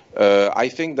 I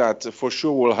think that for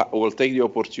sure we'll take the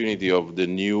opportunity of the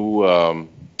new,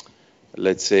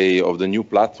 let's say, of the new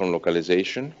platform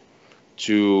localization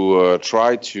to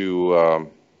try to,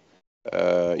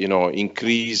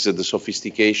 increase the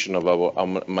sophistication of our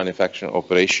manufacturing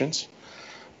operations.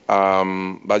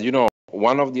 But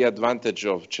one of the advantage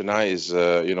of Chennai is,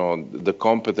 the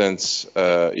competence,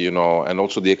 and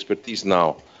also the expertise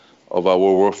now of our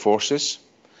workforces,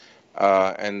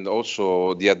 and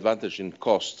also the advantage in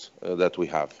cost that we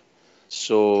have.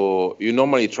 So you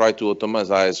normally try to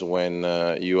automatize when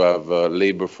you have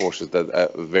labor forces that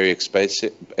are very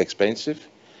expensive,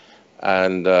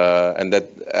 and that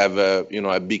have a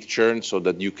big churn, so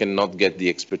that you cannot get the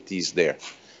expertise there.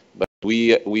 But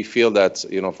we feel that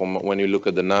from when you look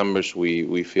at the numbers,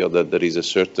 we feel that there is a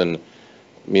certain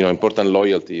important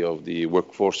loyalty of the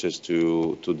workforces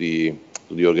to the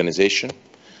organization.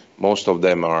 Most of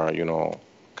them are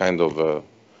kind of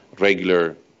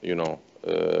regular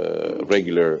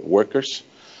regular workers.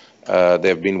 They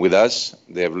have been with us.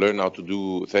 They have learned how to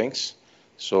do things.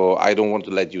 So I don't want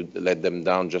to let them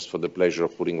down just for the pleasure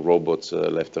of putting robots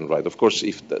left and right. Of course,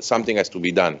 if something has to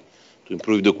be done to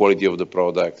improve the quality of the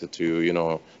product,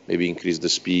 to maybe increase the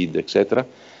speed, etc.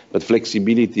 But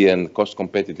flexibility and cost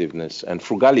competitiveness and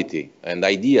frugality and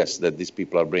ideas that these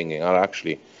people are bringing are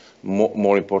actually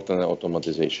more important than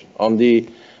automatization.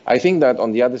 I think that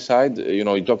on the other side,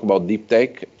 you talk about deep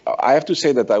tech. I have to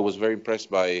say that I was very impressed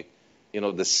by,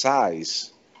 the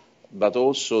size but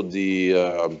also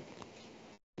the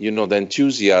the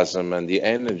enthusiasm and the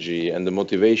energy and the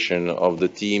motivation of the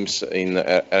teams in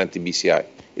LNT-BCI.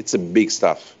 It's a big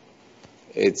stuff.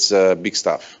 It's big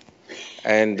stuff.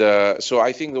 And so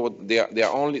I think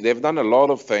that they've done a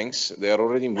lot of things. They are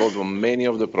already involved in many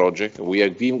of the projects. We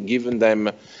have given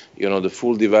them, the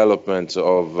full development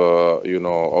of,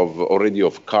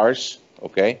 of cars.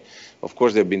 Okay. Of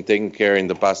course, they've been taking care in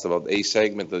the past about A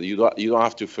segment. That you don't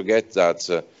have to forget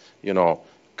that,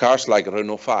 cars like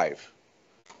Renault 5,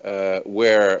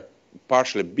 were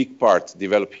partially a big part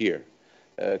developed here.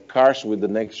 Cars with the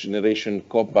next generation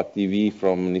compact EV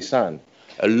from Nissan,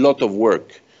 a lot of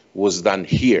work was done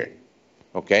here,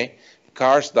 okay?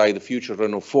 Cars like the future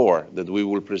Renault 4 that we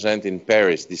will present in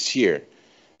Paris this year,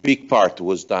 big part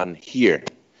was done here.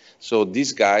 So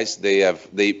these guys,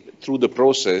 through the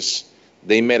process,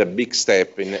 they made a big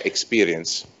step in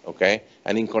experience, okay?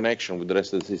 And in connection with the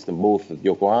rest of the system, both at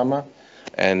Yokohama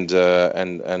and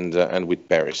with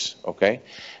Paris, okay?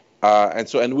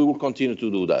 And we will continue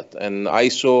to do that. And I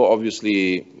saw,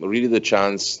 obviously, really the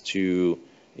chance to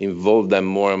involve them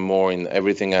more and more in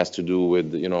everything has to do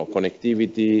with,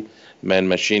 connectivity,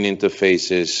 man-machine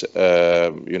interfaces,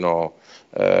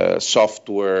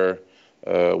 software.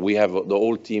 We have the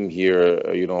whole team here,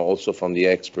 also from the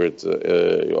expert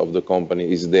of the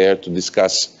company is there to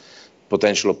discuss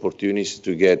potential opportunities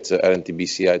to get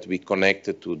LNT-BCI to be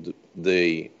connected to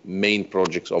the main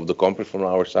projects of the company from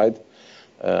our side.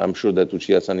 I'm sure that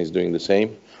Uchida-san is doing the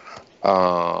same.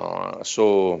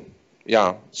 So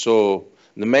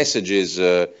the message is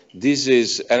this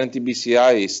is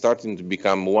LNT-BCI is starting to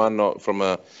become from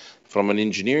an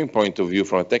engineering point of view,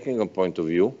 from a technical point of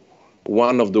view,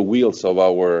 one of the wheels of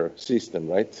our system,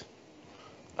 right?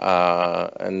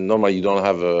 And normally you don't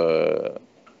have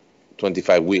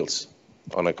 25 wheels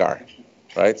on a car,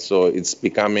 right? So it's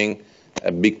becoming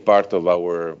a big part of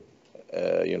our,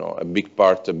 a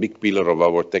big pillar of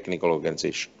our technical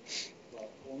organization.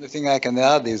 The thing I can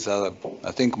add is I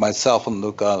think myself and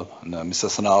Luca and Mr.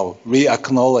 Senard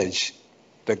re-acknowledge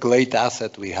the great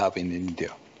asset we have in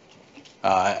India.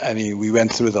 We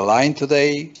went through the line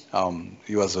today.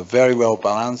 It was very well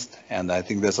balanced, and I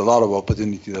think there's a lot of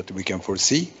opportunity that we can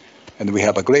foresee. And we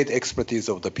have a great expertise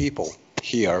of the people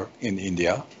here in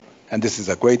India, and this is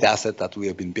a great asset that we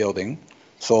have been building.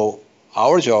 So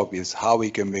our job is how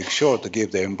we can make sure to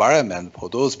give the environment for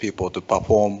those people to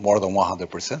perform more than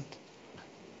 100%.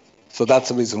 So that's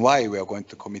the reason why we are going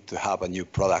to commit to have a new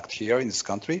product here in this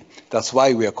country. That's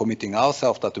why we are committing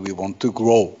ourselves that we want to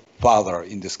grow further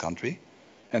in this country.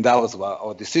 And that was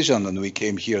our decision, and we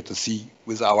came here to see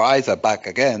with our eyes are back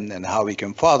again and how we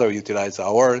can further utilize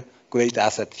our great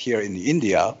asset here in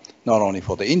India, not only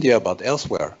for the India, but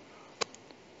elsewhere.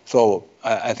 So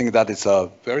I think that is a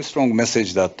very strong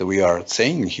message that we are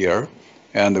saying here.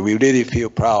 And we really feel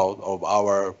proud of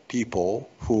our people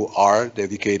who are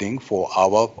dedicating for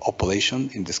our operation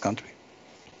in this country.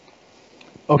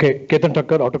 Okay, Ketan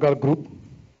Thakkar, Autocar Group.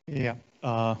 Yeah,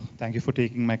 thank you for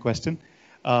taking my question.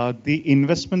 The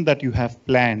investment that you have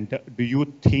planned, do you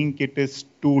think it is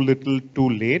too little, too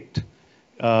late?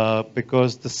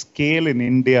 Because the scale in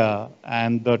India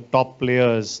and the top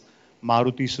players,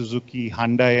 Maruti, Suzuki,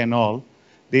 Hyundai and all,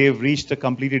 they've reached a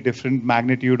completely different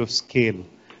magnitude of scale.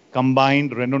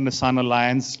 Combined Renault-Nissan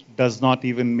alliance does not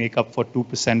even make up for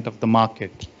 2% of the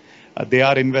market. They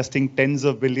are investing tens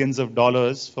of billions of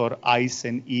dollars for ICE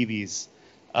and EVs.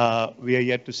 We are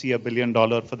yet to see $1 billion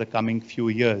for the coming few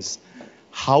years.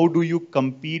 How do you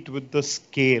compete with the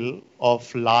scale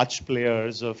of large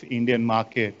players of Indian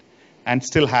market and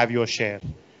still have your share?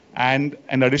 And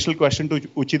an additional question to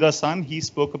Uchida-san, he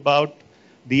spoke about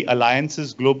the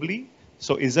alliances globally.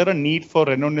 So is there a need for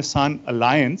Renault-Nissan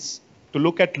alliance to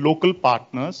look at local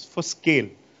partners for scale?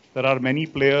 There are many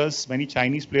players, many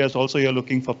Chinese players also here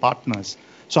looking for partners.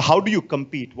 So how do you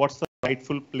compete? What's the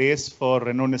rightful place for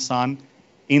Renault-Nissan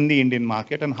in the Indian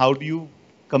market? And how do you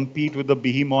compete with the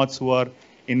behemoths who are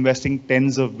investing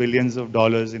tens of billions of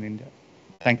dollars in India?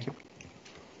 Thank you.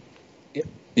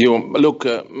 Look,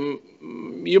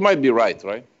 you might be right?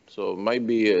 So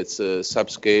maybe it's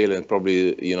subscale and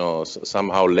probably,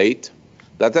 somehow late.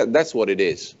 That's what it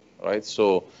is, right?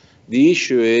 So the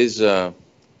issue is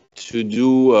to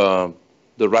do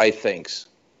the right things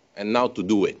and now to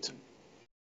do it,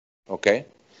 okay?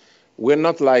 We're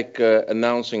not like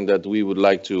announcing that we would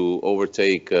like to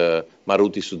overtake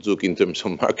Maruti Suzuki in terms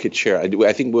of market share.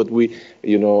 I think what we,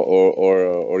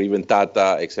 or even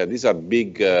Tata, etc. These are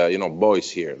big, boys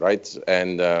here, right?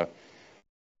 And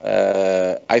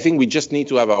I think we just need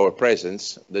to have our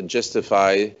presence that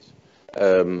justify,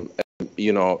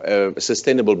 a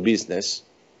sustainable business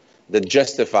that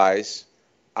justifies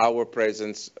our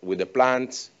presence with the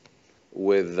plant,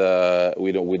 with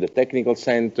the technical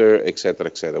center, et cetera,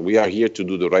 et cetera. We are here to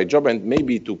do the right job and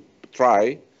maybe to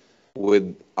try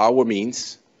with our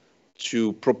means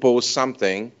to propose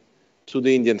something to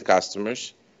the Indian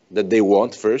customers that they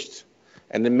want first.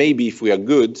 And then maybe if we are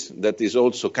good, that is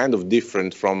also kind of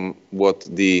different from what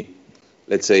the,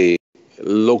 let's say,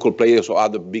 local players or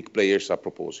other big players are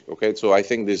proposing. Okay, so I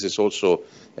think this is also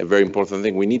a very important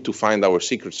thing. We need to find our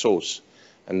secret sauce.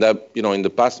 And that, you know, in the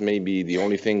past, maybe the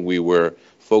only thing we were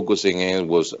focusing in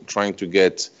was trying to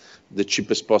get the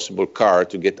cheapest possible car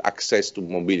to get access to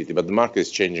mobility. But the market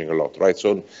is changing a lot, right?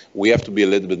 So we have to be a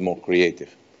little bit more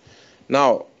creative.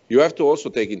 Now, you have to also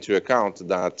take into account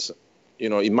that, you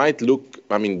know, it might look,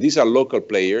 I mean, these are local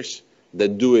players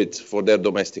that do it for their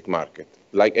domestic market,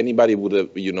 like anybody would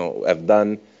have, you know, have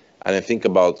done. And I think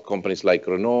about companies like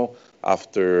Renault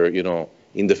after, you know,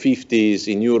 in the 50s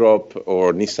in Europe,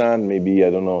 or Nissan, maybe, I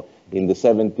don't know, in the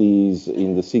 70s,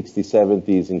 in the 60s,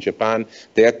 70s in Japan.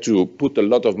 They had to put a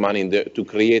lot of money in there to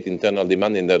create internal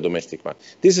demand in their domestic market.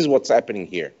 This is what's happening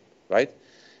here, right?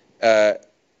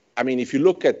 I mean, if you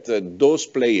look at those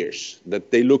players that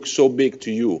they look so big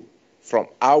to you from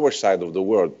our side of the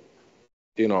world,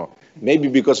 you know, maybe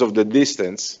because of the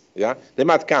distance, yeah, they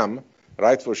might come,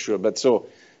 right, for sure. But so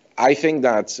I think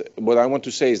that what I want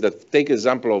to say is that take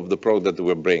example of the product that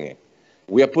we're bringing.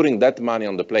 We are putting that money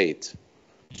on the plate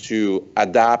to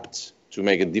adapt, to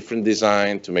make a different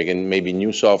design, to make maybe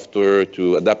new software,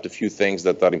 to adapt a few things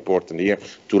that are important here,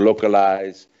 to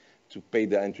localize, to pay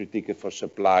the entry ticket for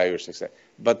suppliers, etc.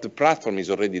 But the platform is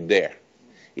already there.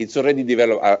 It's already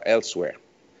developed elsewhere.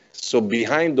 So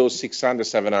behind those 600,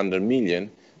 700 million,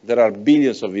 there are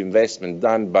billions of investment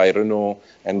done by Renault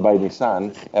and by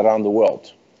Nissan around the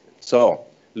world. So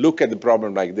look at the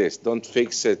problem like this. Don't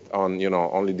fix it on, you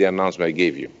know, only the announcement I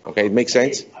gave you. Okay, it makes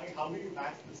sense? How do you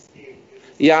match the scale?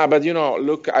 Yeah, but you know,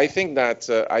 look, I think that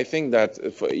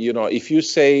you know, if you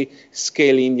say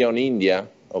scale India on India,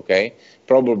 okay,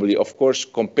 probably, of course,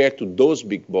 compared to those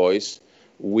big boys,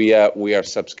 we are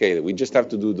subscale. We just have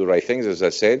to do the right things, as I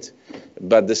said.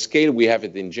 But the scale, we have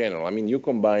it in general. I mean, you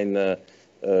combine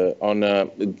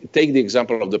take the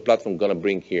example of the platform I'm going to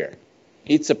bring here.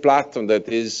 It's a platform that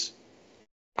is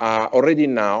already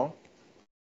now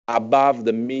above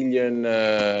the million,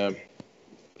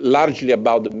 largely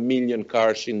about the million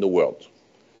cars in the world,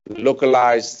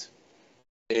 localized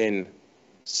in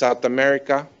South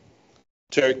America,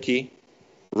 Turkey,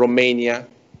 Romania,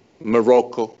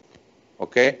 Morocco,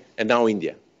 okay, and now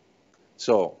India.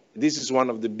 So this is one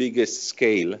of the biggest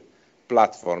scale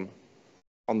platform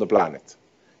on the planet.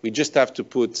 We just have to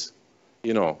put,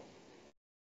 you know,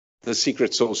 the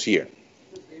secret sauce here.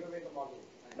 Just take away the model.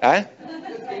 Eh?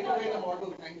 Just take away the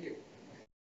model. Thank you.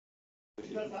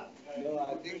 No,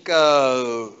 I think,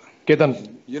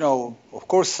 Ketan. you know, of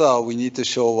course, we need to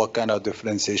show what kind of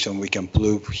differentiation we can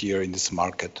prove here in this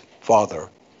market further.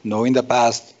 No, in the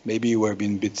past, maybe we've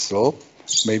been a bit slow,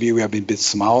 maybe we have been a bit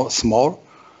small,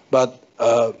 but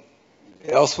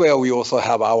elsewhere we also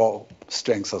have our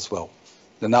strengths as well.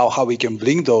 And now how we can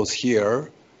bring those here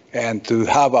and to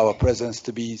have our presence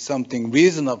to be something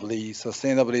reasonably,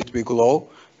 sustainably to be grow.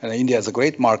 And India is a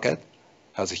great market,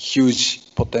 has a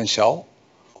huge potential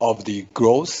of the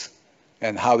growth,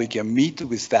 and how we can meet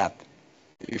with that.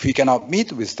 If we cannot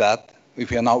meet with that, if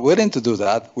we are not willing to do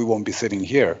that, we won't be sitting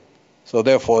here. So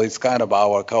therefore, it's kind of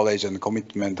our courage and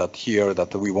commitment that here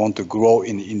that we want to grow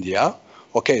in India.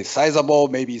 Okay, sizable,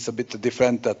 maybe it's a bit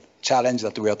different that challenge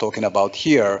that we are talking about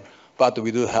here, but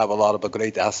we do have a lot of a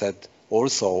great asset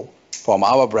also from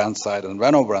our brand side and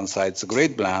Renault brand side. It's a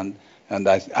great brand, and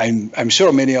I'm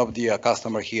sure many of the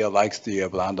customer here likes the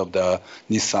brand of the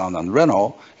Nissan and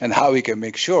Renault, and how we can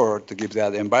make sure to give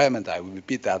that environment. I will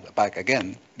repeat that back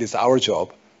again. It is our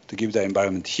job to give the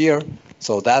environment here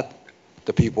so that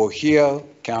the people here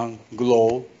can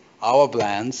grow our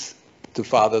brands to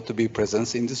further to be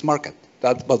present in this market.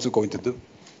 That's what we're going to do.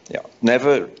 Yeah,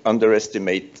 never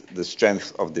underestimate the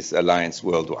strength of this alliance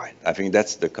worldwide. I think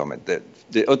that's the comment.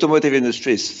 The automotive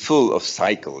industry is full of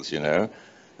cycles, you know,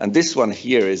 and this one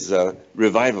here is a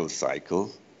revival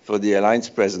cycle for the alliance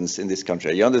presence in this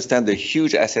country. You understand the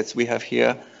huge assets we have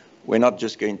here? We're not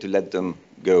just going to let them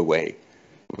go away.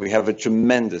 We have a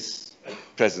tremendous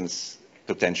presence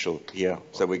potential here,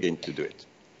 so we're going to do it.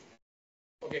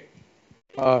 Okay.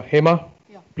 Hema,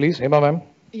 Yeah. please, Hema ma'am.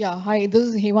 Yeah, hi, this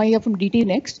is Hema here from DT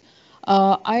Next.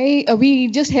 We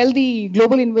just held the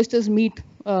global investors meet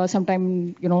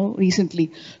sometime,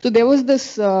 recently. So there was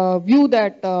this view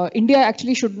that India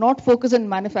actually should not focus on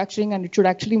manufacturing and it should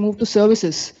actually move to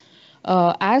services.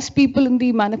 As people in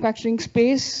the manufacturing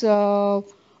space,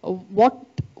 what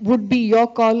would be your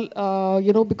call?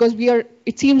 Because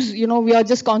it seems, we are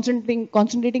just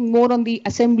concentrating more on the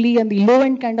assembly and the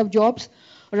low-end kind of jobs,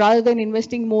 rather than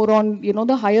investing more on,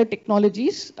 the higher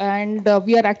technologies. And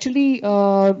we are actually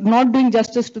not doing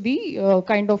justice to the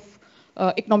kind of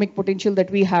economic potential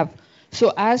that we have.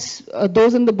 So as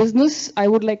those in the business, I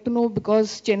would like to know,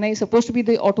 because Chennai is supposed to be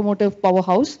the automotive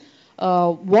powerhouse,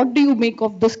 what do you make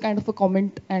of this kind of a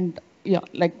comment? And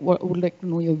would like to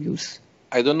know your views.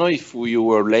 I don't know if you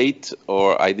were late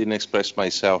or I didn't express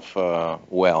myself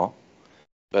well,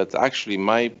 but actually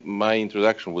my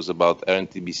introduction was about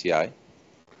RNTBCI,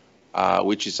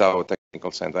 which is our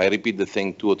technical center. I repeat the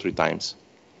thing 2 or 3 times.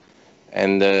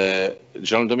 And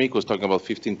Jean-Dominique was talking about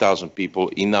 15,000 people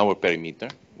in our perimeter,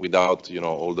 without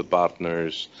all the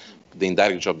partners, the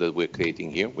indirect job that we're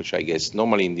creating here, which I guess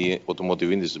normally in the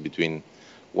automotive industry between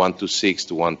 1 to 6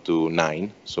 to 1 to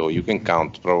 9. So you can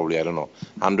count probably,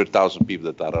 100,000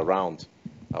 people that are around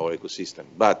our ecosystem.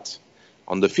 But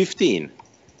on the 15,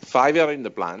 5 are in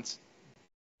the plants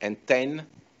and 10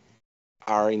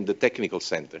 are in the technical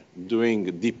center,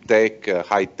 doing deep tech,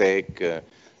 high tech,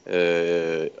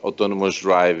 autonomous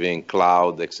driving,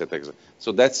 cloud, etc., etc.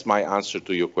 So that's my answer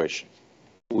to your question.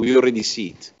 We already see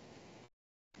it.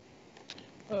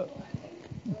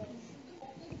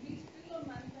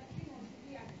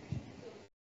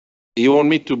 You want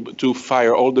me to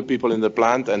fire all the people in the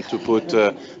plant and to put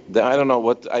I don't know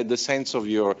what the sense of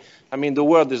your. I mean, the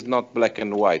world is not black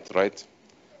and white, right?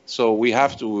 So we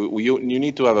have to. You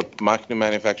need to have a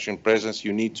manufacturing presence.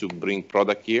 You need to bring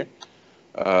product here,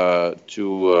 and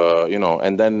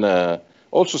then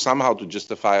also somehow to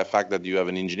justify the fact that you have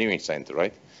an engineering center,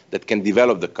 right, that can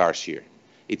develop the cars here.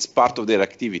 It's part of their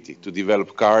activity to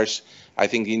develop cars. I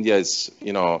think India is,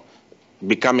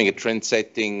 becoming a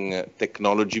trend-setting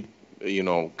technology,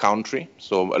 country.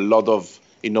 So a lot of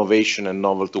innovation and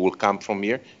novelty will come from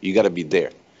here. You got to be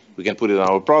there. We can put it in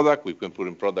our product. We can put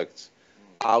in products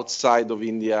outside of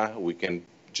India. We can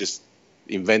just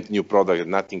invent new product,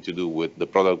 nothing to do with the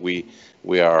product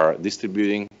we are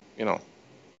distributing,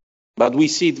 But we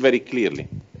see it very clearly.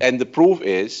 And the proof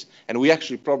is, and we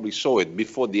actually probably saw it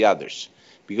before the others,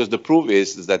 because the proof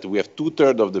is that we have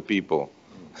 2/3 of the people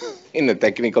in the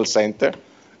technical center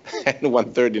and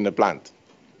 1/3 in the plant.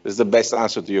 That's the best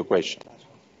answer to your question.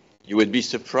 You would be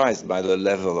surprised by the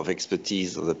level of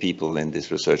expertise of the people in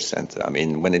this research center. I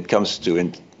mean, when it comes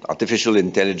to artificial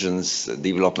intelligence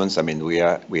developments, I mean, we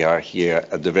are here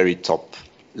at the very top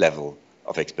level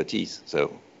of expertise.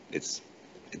 So it's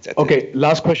okay.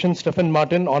 Last question, Stephen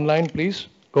Martin, online, please.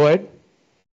 Go ahead.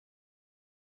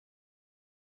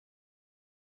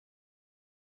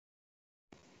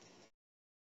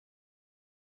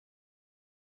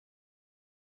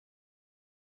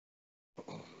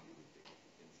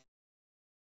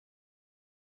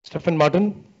 Stephen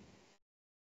Martin.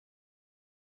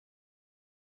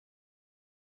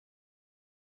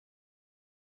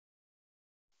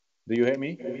 Do you hear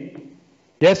me?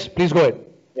 Yes, please go ahead.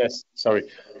 Yes, sorry.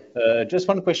 Just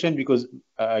one question, because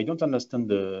I don't understand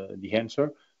the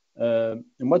answer.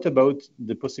 What about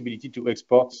the possibility to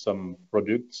export some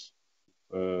products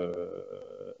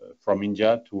from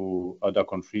India to other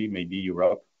country, maybe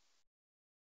Europe?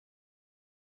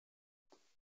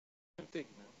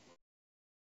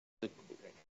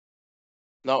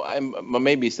 No,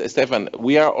 maybe, Stefan,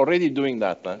 we are already doing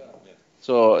that. Huh?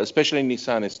 So especially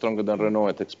Nissan is stronger than Renault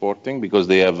at exporting because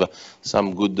they have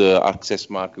some good access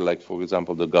market, like, for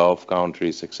example, the Gulf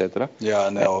countries, etc. Yeah,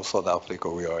 and also South Africa,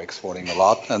 we are exporting a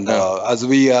lot. And as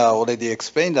we already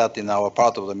explained that in our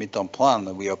part of the midterm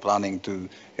plan, we are planning to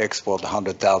export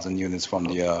 100,000 units from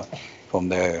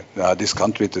this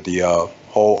country to the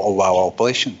whole of our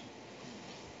operation.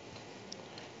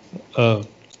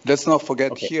 Let's not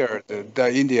forget here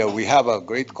that India, we have a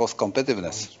great cost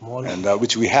competitiveness, and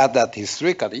which we had that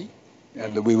historically,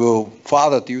 and we will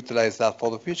further utilize that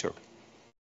for the future.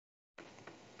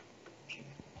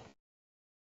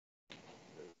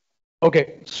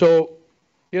 Okay, so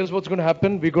here's what's going to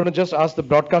happen. We're going to just ask the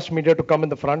broadcast media to come in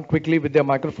the front quickly with their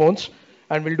microphones,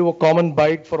 and we'll do a common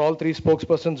bite for all 3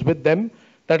 spokespersons with them.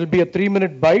 That'll be a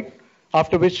 3-minute bite,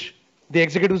 after which the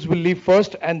executives will leave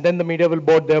first, and then the media will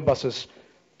board their buses.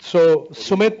 So,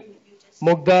 Sumit,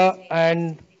 Mugdha,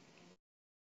 and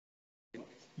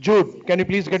Jude, can you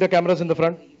please get your cameras in the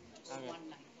front?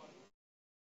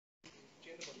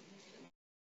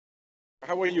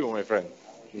 How are you, my friend?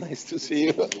 Nice to see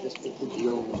you.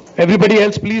 Everybody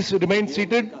else, please remain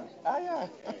seated.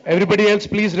 Everybody else,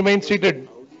 please remain seated.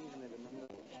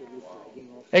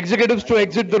 Executives to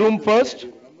exit the room first.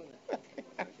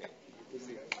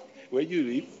 Where do you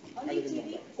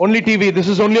live? Only TV. This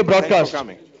is only a broadcast. Thanks for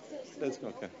coming. Let's go.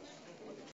 Okay.